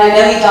 I mean, I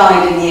know he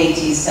died in the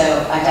 80s,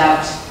 so I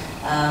doubt,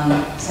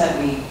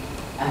 certainly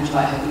Andrew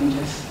Whitehead wouldn't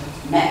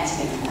have met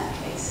him in that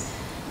case.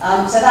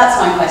 So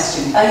that's my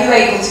question. Are you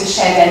able to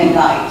shed any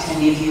light,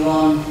 any of you,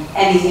 on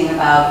anything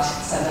about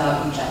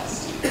Sardar Ujjal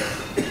Singh?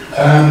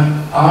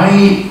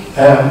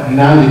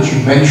 Now that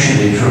you mention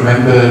it,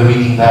 remember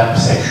reading that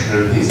section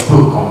of his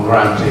book on the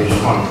roundtable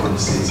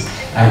conferences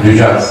and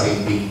Ujjal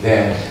Singh being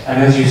there.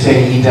 And as you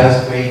say, he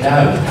does fade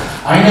out.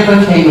 I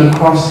never came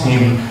across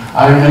him.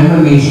 I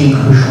remember meeting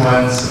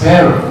Khushwant's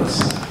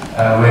parents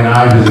when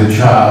I was a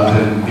child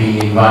and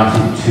being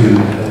invited to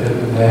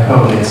their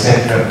home,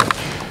 etc.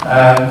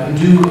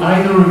 Do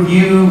either of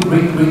you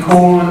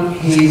recall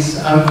his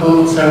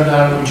uncle,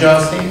 Sardar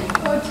Ujjal Singh?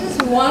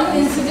 Just one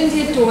incident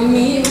he told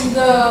me in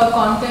the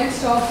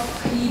context of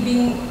he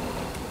being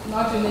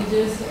not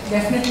religious,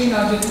 definitely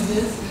not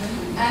religious.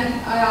 And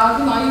I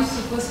asked him, are you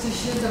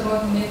superstitious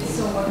about myths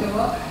or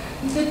whatever?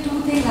 He said,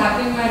 2 things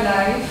happened in my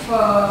life,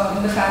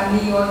 in the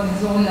family or in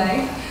his own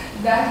life,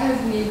 that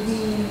has made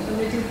me a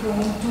little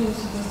prone to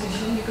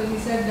superstition, because he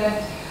said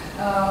that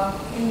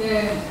in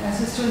the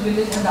ancestral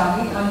village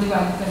Hadani,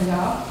 undivided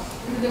Punjab,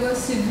 there were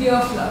severe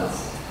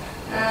floods.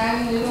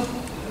 And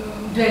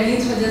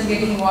dwellings were just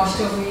getting washed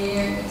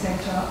away,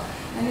 etc.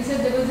 And he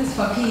said there was this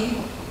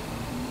fakir,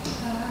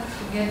 I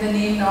forget the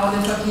name now,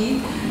 the fakir,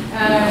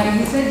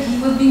 he said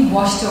he was being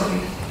washed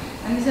away.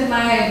 And he said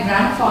my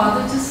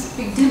grandfather just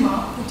picked him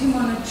up, put him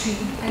on a tree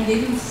and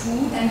gave him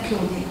food and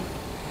clothing.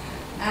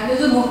 and it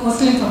was a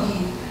Muslim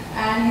fakir.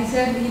 And he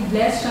said he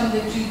blessed from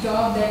the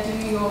treetop that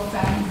your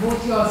family,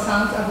 both your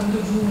sons are going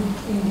to rule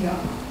India.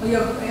 Or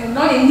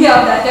not India,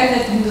 that time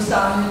that's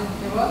Hindustan.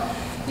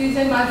 So he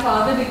said my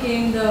father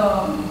became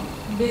the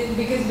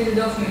biggest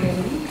builder of New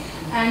Delhi,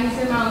 and he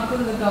said my uncle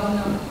the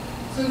governor.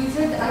 So he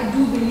said I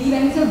do believe,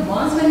 and he said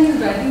once when he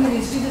was writing the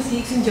history of the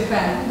Sikhs in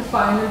Japan, the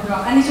final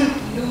draft, and he should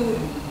do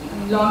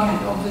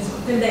longhand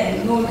obviously till the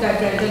end, no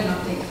typewriter,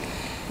 nothing.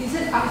 He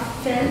said I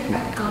felt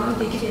I can't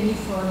take it any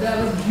further.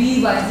 I was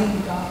revising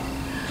the draft.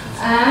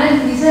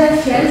 And he said, I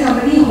felt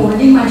somebody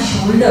holding my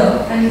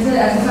shoulder, and he said,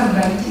 as if I'm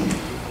writing.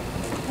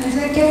 And he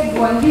said, I kept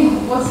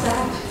wondering, what's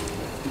that?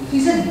 So he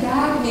said,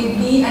 that made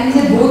me, and he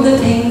said, both the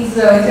things, he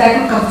said,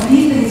 I could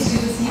complete the history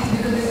of the Sikhs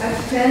because I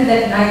felt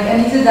that night,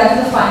 and he said, that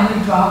was the final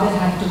draft that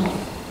had to go.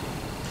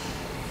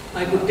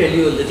 I could tell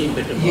you a little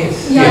bit about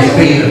Yes, it. yes,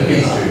 please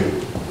do.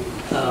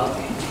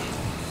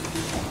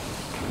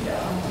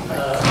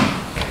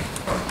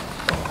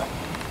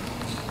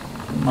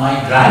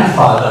 My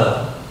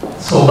grandfather,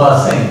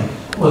 Soba Singh,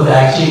 was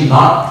actually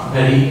not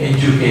very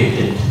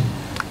educated,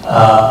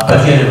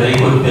 but he had a very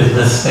good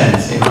business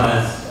sense.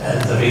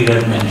 As Zareer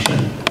had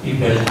mentioned, he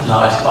built a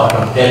large part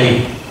of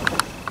Delhi.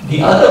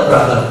 The other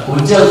brother,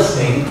 Ujjal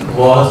Singh,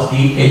 was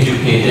the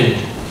educated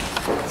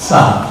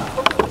son.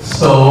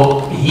 So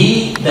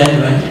he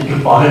then went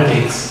into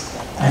politics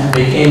and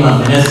became a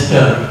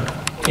minister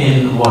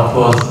in what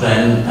was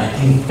then, I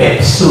think,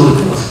 Pepsu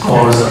it was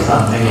called or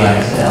something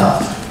like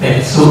that.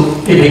 Pepsu.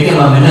 He became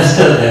a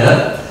minister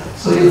there.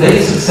 So he was very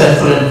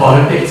successful in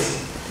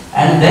politics,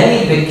 and then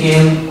he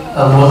became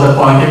was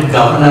appointed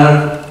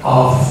governor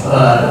of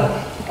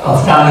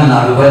Tamil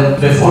Nadu. Well,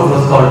 before it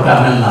was called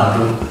Tamil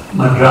Nadu,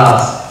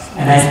 Madras,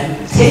 and I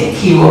think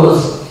he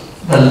was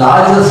the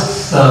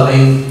longest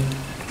serving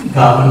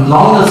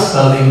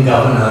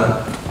governor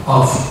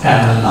of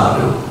Tamil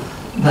Nadu.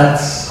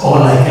 That's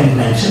all I can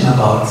mention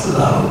about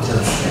Sardar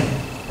Ujjal Singh.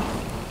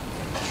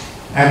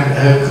 And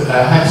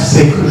I have to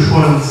say,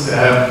 Khushwant's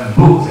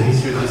book, The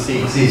History of the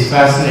Sikhs, is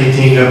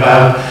fascinating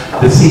about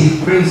the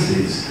Sikh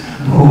princes,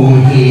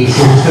 whom he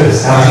sort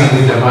starting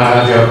with the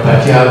Maharaja of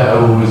Patiala,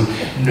 who was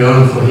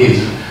known for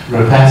his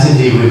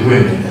rapacity with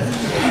women,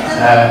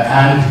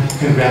 and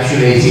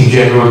congratulating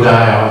General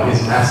Dyer on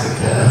his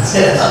massacre,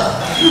 etc.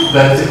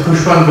 But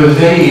Khushwant was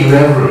very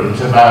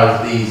irreverent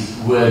about these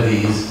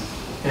worthies,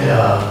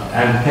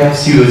 and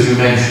Pepsu, as you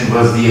mentioned,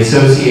 was the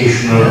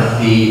association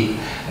of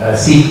the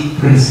Sikh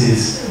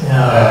princes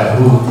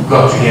who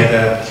got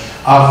together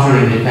after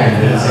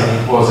independence,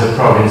 and it was a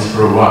province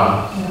for a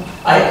while.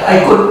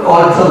 I could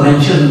also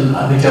mention,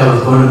 which I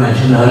was going to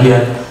mention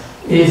earlier,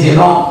 is,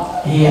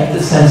 he had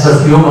this sense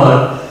of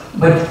humor,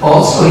 but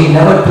also he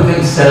never took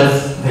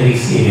himself very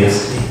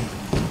seriously,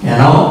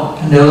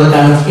 and there was a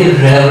kind of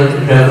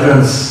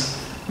irreverence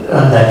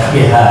that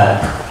he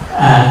had,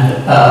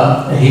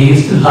 and he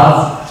used to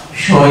love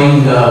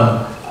showing,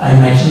 I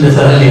mentioned this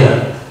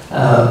earlier,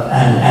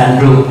 and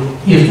Andrew,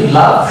 he used to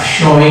love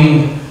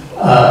showing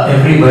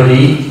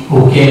everybody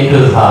who came to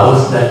his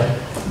house that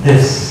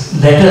this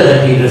letter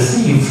that he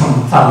received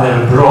from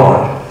somewhere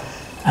abroad,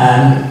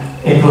 and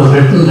it was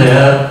written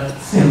there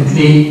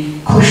simply,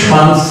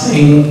 Khushwant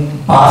Singh,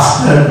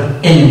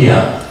 bastard,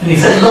 India. And he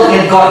said, look,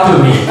 it got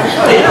to me.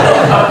 It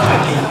got to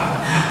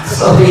me.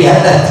 So he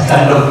had that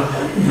kind of,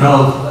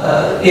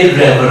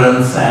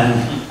 irreverence, and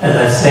as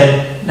I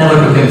said, never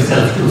took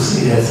himself too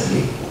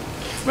seriously.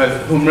 Well,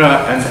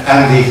 Humra and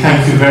Andy,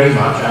 thank you very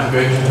much. I'm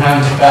going to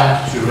hand it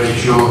back to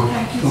Rachel,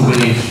 who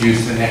will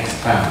introduce the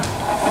next panel.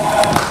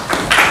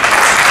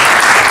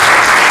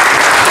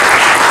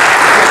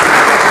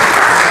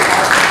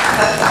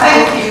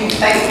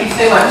 Thank you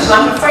so much. And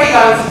I'm afraid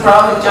I was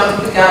rather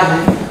jumped the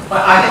gun.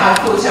 I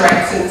thought Her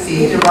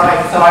Excellency had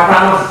arrived, so I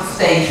ran off the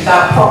stage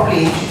without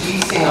properly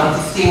introducing our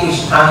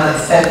distinguished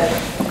panelists. So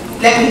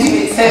let me do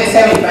it so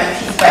in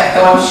retrospect,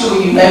 though I'm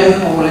sure you know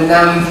them all, and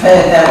now you've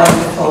heard their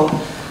wonderful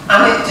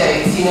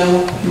anecdotes.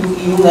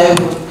 You'll know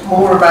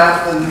more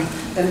about them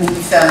than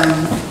these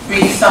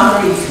brief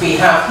summaries we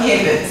have here.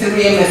 But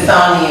Zareer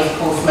Masani, of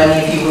course,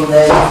 many of you will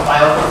know his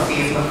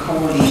biography of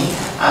Macaulay.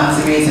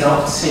 Zareer is an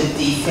Oxford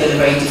DPhil, a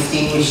very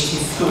distinguished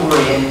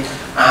historian,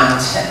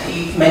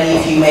 and many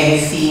of you may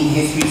have seen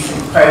his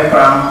recent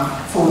programme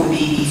for the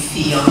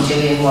BBC on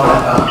Gillian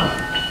Wallagar.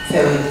 So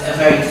a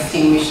very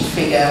distinguished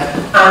figure.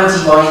 Andy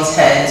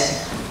Whitehead,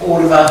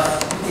 all of us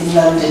in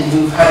London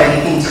who've had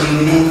anything to do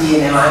with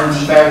India know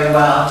Andy very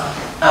well.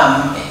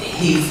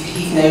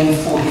 He's known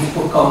for his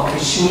book on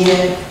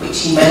Kashmir,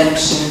 which he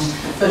mentioned,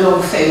 but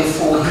also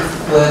for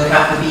his work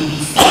at the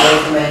BBC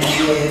over many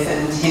years,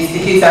 and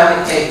his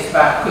anecdotes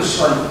about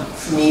Khushwant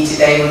for me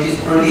today were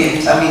just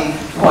brilliant. I mean,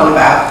 the one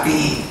about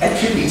the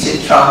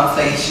attributed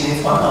translation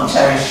is one I'll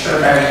cherish for a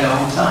very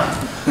long time.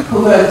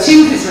 Humra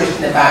too has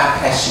written about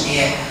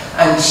Kashmir,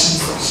 and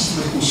she's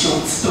written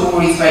short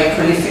stories, very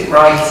prolific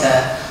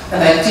writer,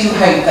 and I do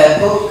hope their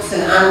books,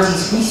 and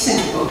Andy's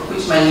recent book,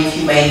 which many of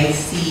you may have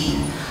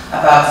seen,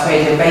 about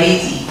Fredo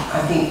Bedi,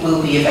 I think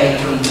will be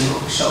available in the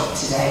bookshop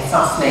today.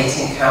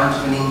 Fascinating account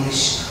of an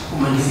English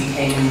woman who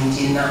became an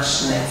Indian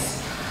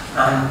nationalist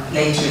and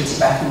later a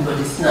Tibetan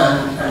Buddhist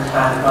nun and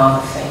had a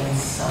rather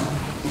famous son.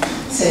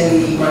 So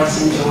you might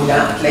enjoy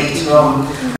that later on.